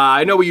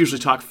 I know we usually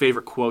talk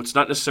favorite quotes,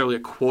 not necessarily a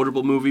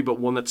quotable movie, but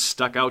one that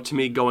stuck out to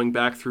me going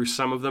back through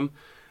some of them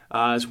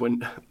is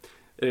when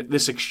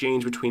this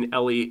exchange between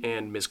Ellie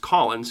and Ms.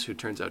 Collins, who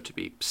turns out to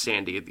be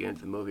Sandy at the end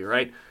of the movie,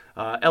 right?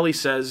 Ellie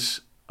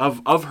says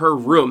of her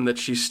room that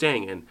she's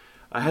staying in,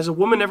 has a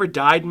woman ever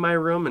died in my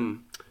room? And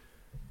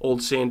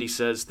old Sandy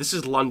says, this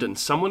is London.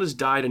 Someone has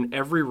died in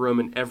every room,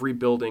 in every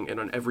building, and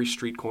on every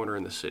street corner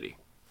in the city.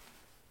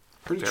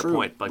 Pretty Fair true.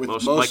 point, like With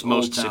most old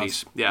towns.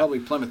 cities. Yeah. Probably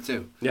Plymouth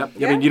too. Yep.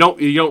 Yeah. I mean, you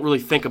don't really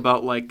think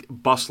about like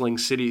bustling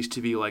cities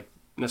to be like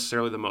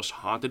necessarily the most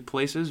haunted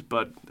places,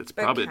 but it's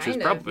But probably kind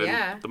of, probably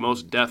yeah. the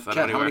most death out of Kat,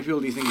 how anywhere. many people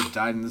do you think have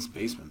died in this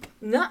basement?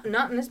 Not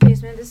in this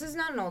basement. This is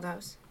not an old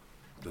house.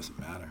 Doesn't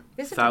matter.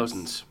 Yes, it does.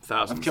 Thousands.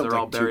 I've killed They're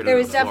all like two buried. There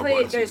under was the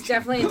floorboards. there's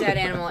definitely a dead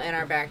animal in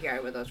our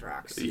backyard with those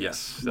rocks.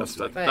 Yes, that's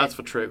But-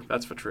 for true.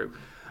 That's for true.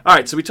 All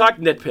right, so we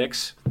talked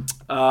nitpicks.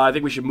 I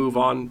think we should move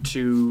on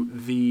to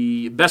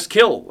the best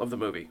kill of the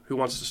movie. Who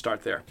wants to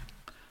start there?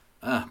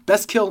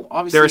 Best kill,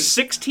 obviously. There are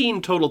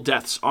 16 total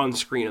deaths on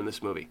screen in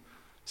this movie.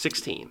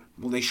 16.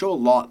 Well, they show a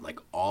lot, like,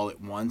 all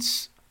at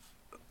once.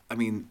 I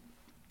mean,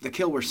 the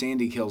kill where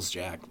Sandy kills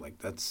Jack, like,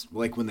 that's,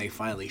 like, when they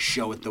finally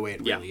show it the way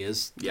it Yeah. really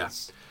is. Yeah.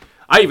 That's-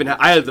 I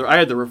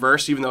had the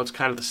reverse, even though it's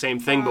kind of the same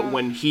thing. But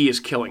when he is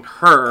killing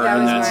her That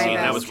in was that my scene,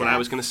 that best was what I death.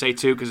 was going to say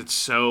too, because it's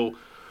so,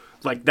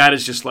 like, that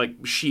is just like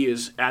she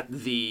is at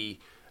the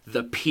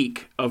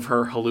peak of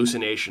her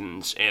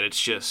hallucinations, and it's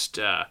just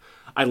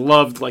I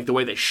loved like the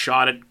way they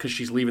shot it because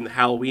she's leaving the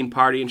Halloween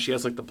party and she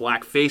has like the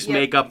black face Yep,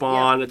 makeup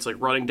on. yep. It's like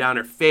running down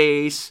her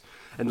face,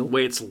 and the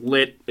way it's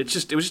lit. It was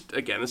just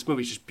again, this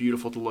movie's just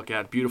beautiful to look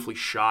at, beautifully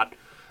shot.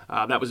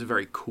 That was a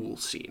very cool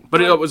scene.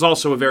 But it was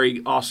also a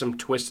very awesome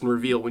twist and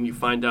reveal when you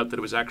find out that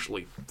it was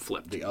actually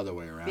flipped. the other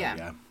way around, Yeah.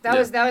 yeah. That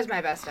Yeah. was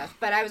my best stuff.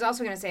 But I was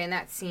also gonna say in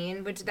that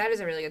scene, which that is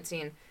a really good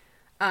scene.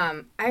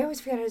 I always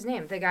forget his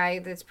name. The guy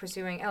that's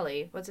pursuing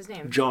Ellie. What's his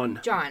name?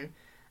 John. John.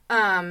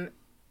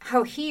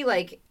 How he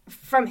like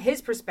from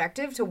his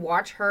perspective to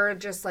watch her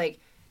just like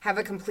have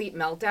a complete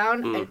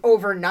meltdown Mm. and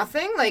over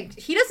nothing. Like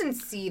he doesn't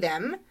see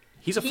them.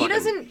 He's a He fucking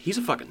doesn't- he's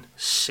a fucking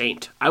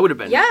saint. I would have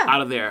been Yeah.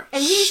 out of there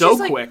And he's so just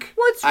like, quick.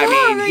 What's wrong? I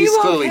mean, Are he's you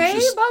clearly okay?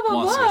 just Blah blah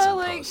wants to get blah. some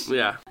Like posts.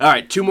 Yeah. All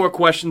right, 2 more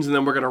questions and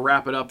then we're gonna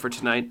wrap it up for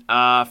tonight.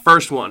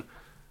 First one,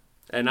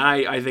 and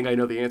I think I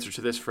know the answer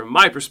to this from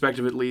my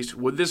perspective at least.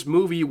 Would this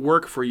movie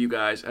work for you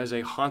guys as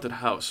a haunted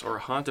house or a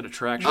haunted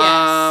attraction?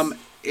 Yes.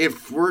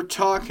 If we're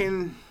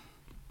talking...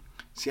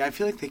 See, I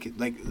feel like they could,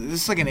 like,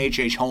 this is like an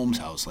H.H. Holmes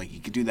house. Like, you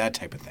could do that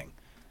type of thing.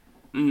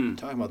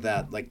 Talking about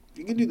that, like,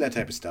 you can do that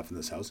type of stuff in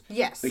this house.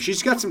 Yes. Like,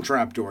 she's got some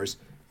trapdoors.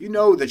 You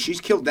know that she's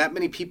killed that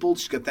many people.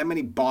 She's got that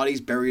many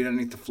bodies buried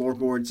underneath the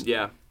floorboards.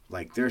 Yeah.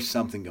 Like, there's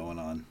something going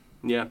on.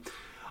 Yeah.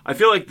 I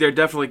feel like there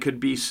definitely could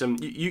be some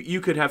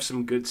you could have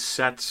some good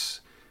sets.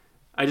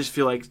 I just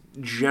feel like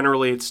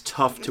generally it's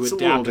tough to It's a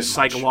little adapt a bit much.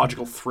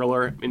 psychological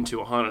thriller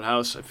into a haunted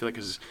house. I feel like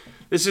 'cause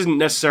this isn't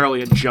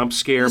necessarily a jump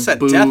scare This is a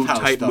boo death house,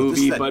 type though. movie,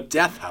 this is a but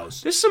death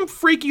house. there's some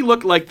freaky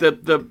look like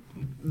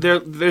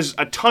there's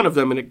a ton of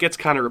them and it gets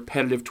kind of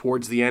repetitive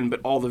towards the end, but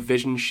all the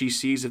visions she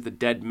sees of the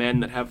dead men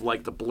that have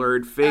like the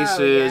blurred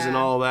faces and yeah.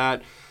 all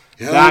that.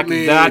 Help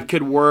me. That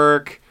could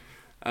work.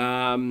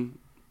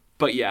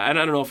 But yeah, and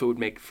I don't know if it would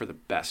make for the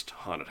best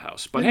haunted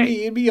house. But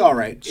hey, It'd be all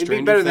right. It'd be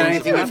Stranger better than Things.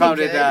 anything you That'd found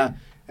be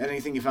at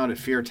anything you found at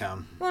Fear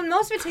Town. well,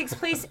 most of it takes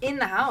place in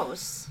the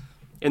house.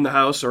 in the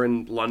house or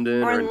in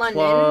London Or or in London,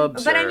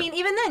 clubs. but I or- mean,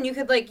 even then, you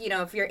could like, you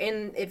know, if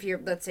you're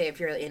let's say if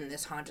you're in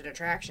this haunted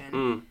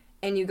attraction,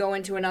 and you go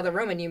into another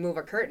room and you move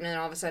a curtain, and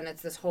all of a sudden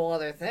it's this whole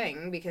other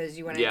thing because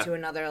you went into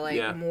another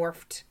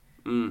morphed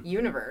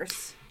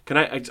universe. Can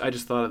I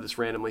just thought of this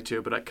randomly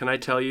too, but can I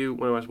tell you,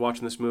 when I was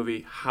watching this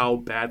movie, how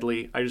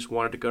badly I just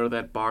wanted to go to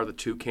that bar, the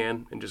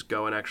Toucan, and just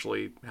go and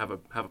actually have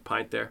a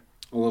pint there?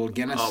 A little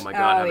Guinness? Oh my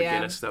God, have a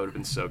Guinness. That would have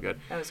been so good.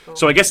 That was cool.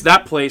 So I guess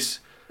that place,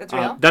 that's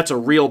real? that's a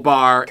real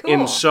bar Cool.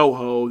 in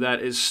Soho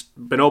that has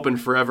been open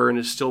forever and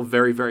is still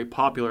very, very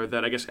popular,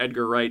 that I guess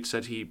Edgar Wright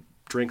said he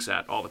drinks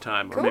at all the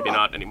time, or maybe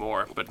not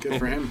anymore. But Good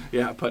for him.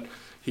 Yeah, but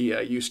he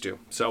used to.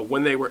 So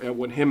when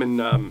him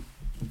and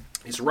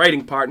his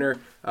writing partner,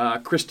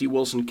 Christy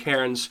Wilson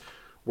Cairns,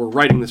 were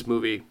writing this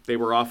movie, they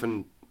were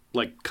often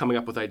like coming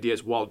up with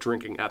ideas while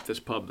drinking at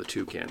this pub, the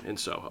Toucan, in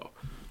Soho,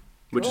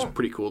 which is a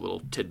pretty cool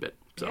little tidbit.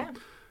 So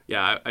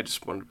yeah, I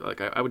just wanted,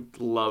 like, I would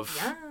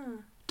love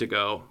to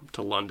go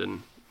to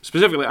London.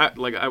 Specifically,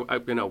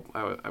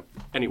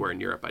 anywhere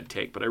in Europe I'd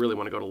take, but I really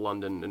want to go to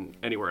London and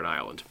anywhere in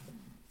Ireland.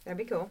 That'd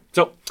be cool.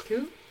 So,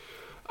 Cool.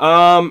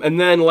 and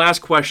then last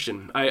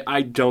question.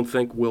 I don't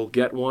think we'll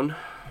get one.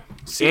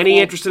 Sequel? Any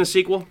interest in a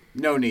sequel?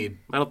 No need.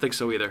 I don't think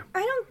so either.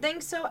 I don't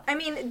think so. I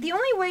mean, the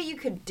only way you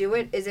could do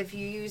it is if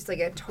you used like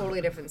a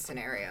totally different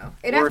scenario.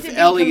 Or if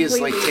Ellie is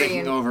like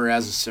taking over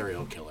as a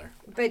serial killer.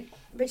 But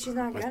she's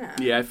not gonna.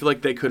 Yeah, I feel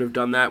like they could have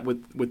done that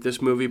with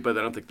this movie, but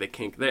I don't think they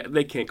can't.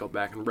 They can't go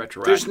back and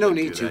retroactively. There's no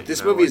need to. That,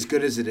 this movie is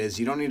good as it is.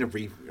 You don't need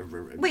to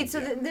Wait, so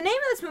the name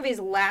of this movie is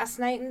Last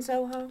Night in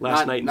Soho?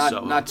 Last Night in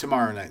Soho. Not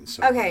Tomorrow Night in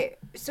Soho. Okay,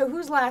 so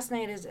whose last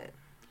night is it?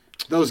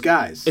 Those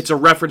guys. It's a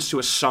reference to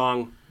a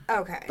song.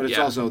 Okay. But it's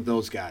also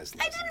those guys.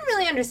 I didn't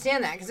really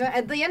understand that, because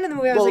at the end of the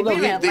movie I was wait a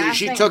minute,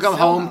 she took them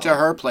home to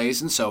her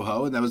place in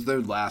Soho, and that was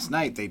their last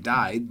night. They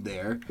died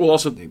there. Well,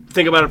 also,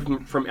 think about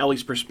it from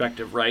Ellie's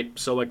perspective, right?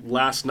 So, like,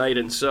 last night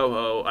in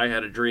Soho, I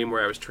had a dream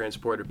where I was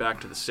transported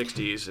back to the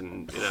 60s,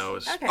 and, it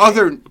was... Okay.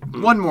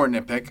 One more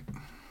nitpick.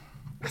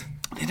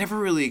 They never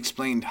really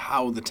explained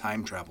how the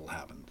time travel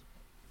happened.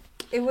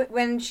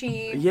 When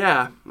she...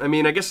 Yeah, I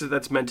mean, I guess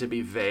that's meant to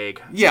be vague.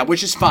 Yeah,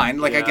 which is fine.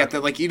 Like, I get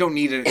that. Like, you don't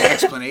need an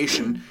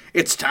explanation.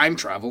 It's time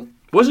travel.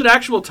 Was it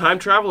actual time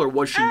travel, or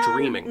was she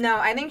dreaming? No,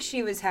 I think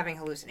she was having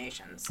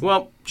hallucinations.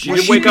 Well, she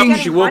Was did wake she up. being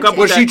She woke up. haunted?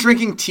 With Was she that,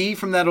 drinking tea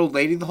from that old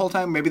lady the whole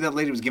time? Maybe that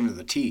lady was giving her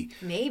the tea.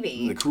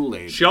 Maybe. The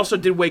Kool-Aid. She also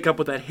did wake up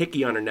with that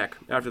hickey on her neck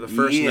after the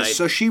first night,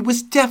 so she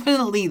was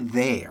definitely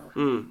there.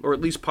 or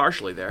at least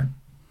partially there.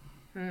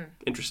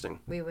 Interesting.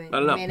 We I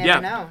don't know. may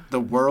never know. The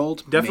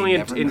world Definitely may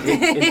never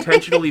know.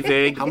 intentionally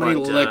vague. How many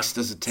but, licks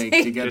does it take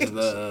to get to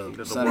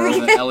the center of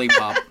the Ellie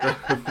Pop?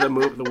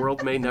 the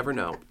world may never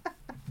know.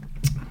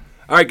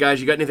 All right,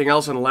 guys, you got anything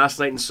else on Last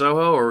Night in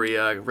Soho, or are we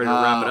ready to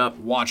wrap it up?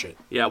 Watch it.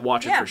 Yeah,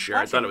 watch it for sure.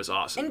 I watch thought it. it was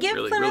awesome. And give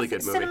really, Plymouth really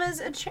good movie. Cinemas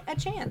a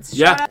chance.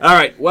 Yeah. Shout out- All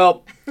right.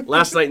 Well,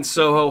 Last Night in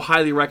Soho,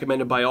 highly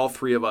recommended by all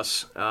three of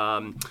us.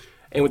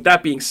 And with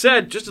that being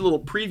said, just a little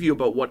preview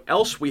about what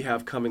else we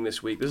have coming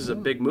this week. This is a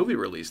big movie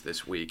release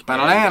this week.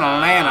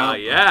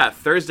 And, yeah,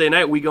 Thursday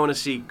night we going to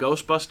see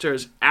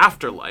Ghostbusters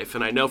Afterlife,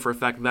 and I know for a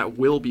fact that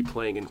will be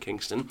playing in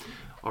Kingston.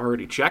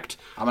 Already checked.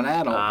 I'm an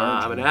adult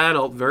virgin. I'm an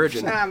adult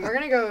virgin. we're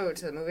going to go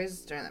to the movies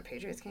during the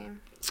Patriots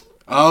game.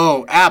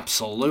 Oh,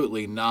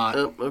 absolutely not.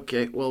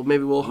 Okay, well,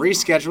 maybe we'll...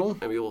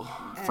 Reschedule. Maybe we'll...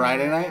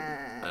 Friday night.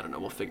 I don't know.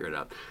 We'll figure it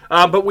out.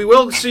 But we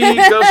will see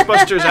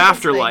Ghostbusters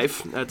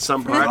Afterlife at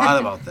some part. I thought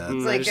about that.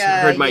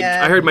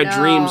 I heard my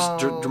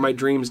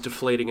dreams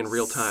deflating in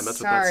real time. That's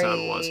what that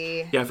sound was.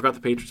 Sorry. Yeah, I forgot the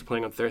Patriots are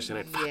playing on Thursday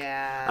night. Fuck.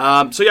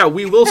 Yeah. So yeah,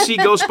 we will see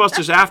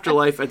Ghostbusters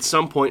Afterlife at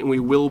some point, and we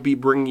will be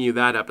bringing you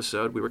that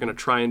episode. We were going to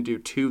try and do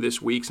 2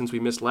 this week since we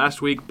missed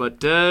last week,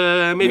 but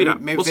maybe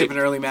not. Maybe We'll if they see. have an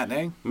early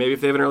matinee. Maybe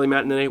if they have an early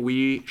matinee,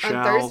 we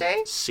shall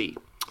Thursday? see.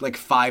 Like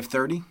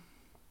 5:30.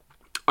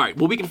 All right.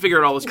 Well, we can figure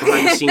out all this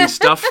behind the scenes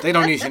stuff. They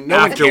don't need to. No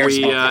one cares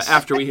about this.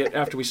 after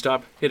we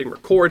stop hitting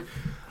record.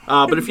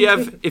 But if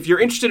you're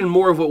interested in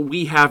more of what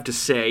we have to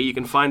say, you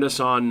can find us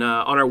on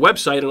our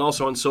website and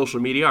also on social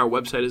media. Our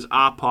website is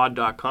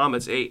ahpod.com.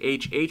 It's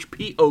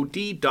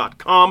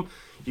ahhpod.com.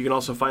 You can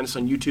also find us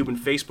on YouTube and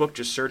Facebook.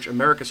 Just search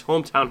America's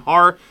Hometown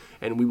Horror,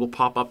 and we will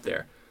pop up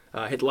there.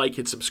 Hit like,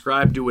 hit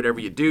subscribe, do whatever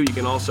you do. You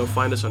can also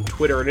find us on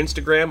Twitter and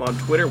Instagram. On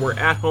Twitter, we're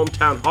at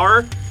Hometown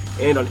Horror.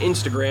 And on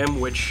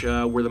Instagram, which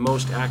we're the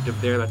most active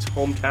there, that's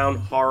Hometown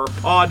Horror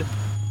Pod.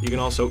 You can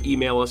also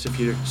email us if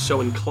you're so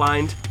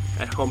inclined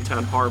at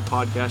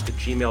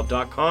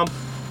hometownhorrorpodcast@gmail.com.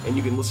 And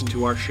you can listen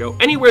to our show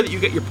anywhere that you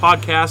get your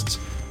podcasts,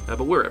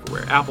 but we're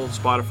everywhere. Apple,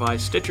 Spotify,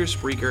 Stitcher,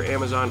 Spreaker,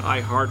 Amazon,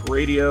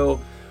 iHeartRadio,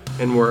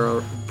 and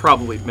we're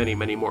probably many,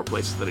 many more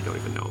places that I don't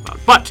even know about.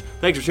 But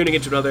thanks for tuning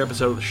in to another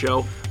episode of the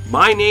show.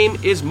 My name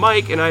is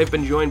Mike, and I have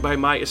been joined by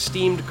my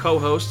esteemed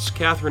co-hosts,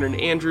 Catherine and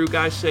Andrew.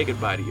 Guys, say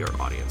goodbye to your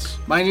audience.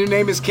 My new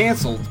name is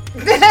canceled.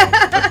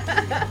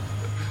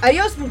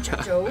 Adios,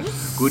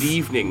 muchachos. Good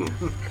evening.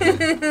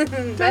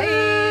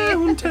 Bye.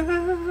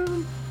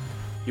 Downtown.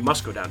 You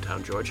must go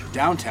downtown, George.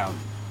 Downtown.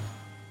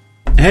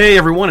 Hey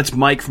everyone, it's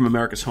Mike from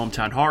America's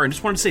Hometown Horror, and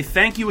just wanted to say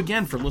thank you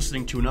again for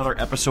listening to another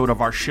episode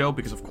of our show,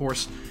 because of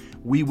course,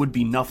 we would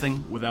be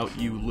nothing without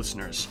you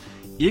listeners.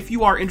 If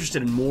you are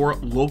interested in more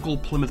local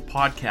Plymouth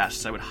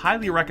podcasts, I would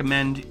highly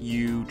recommend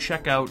you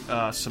check out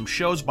some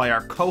shows by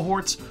our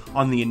cohorts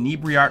on the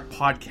Inebriart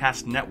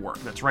Podcast Network.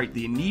 That's right,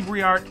 the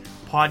Inebriart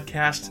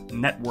Podcast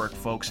Network,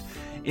 folks.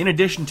 In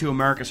addition to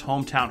America's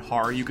Hometown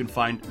Horror, you can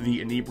find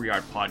the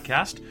Inebriart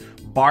Podcast,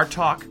 Bar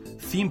Talk,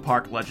 Theme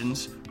Park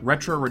Legends,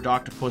 Retro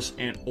Redoctopus,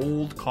 and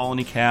Old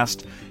Colony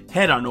Cast.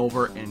 Head on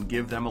over and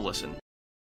give them a listen.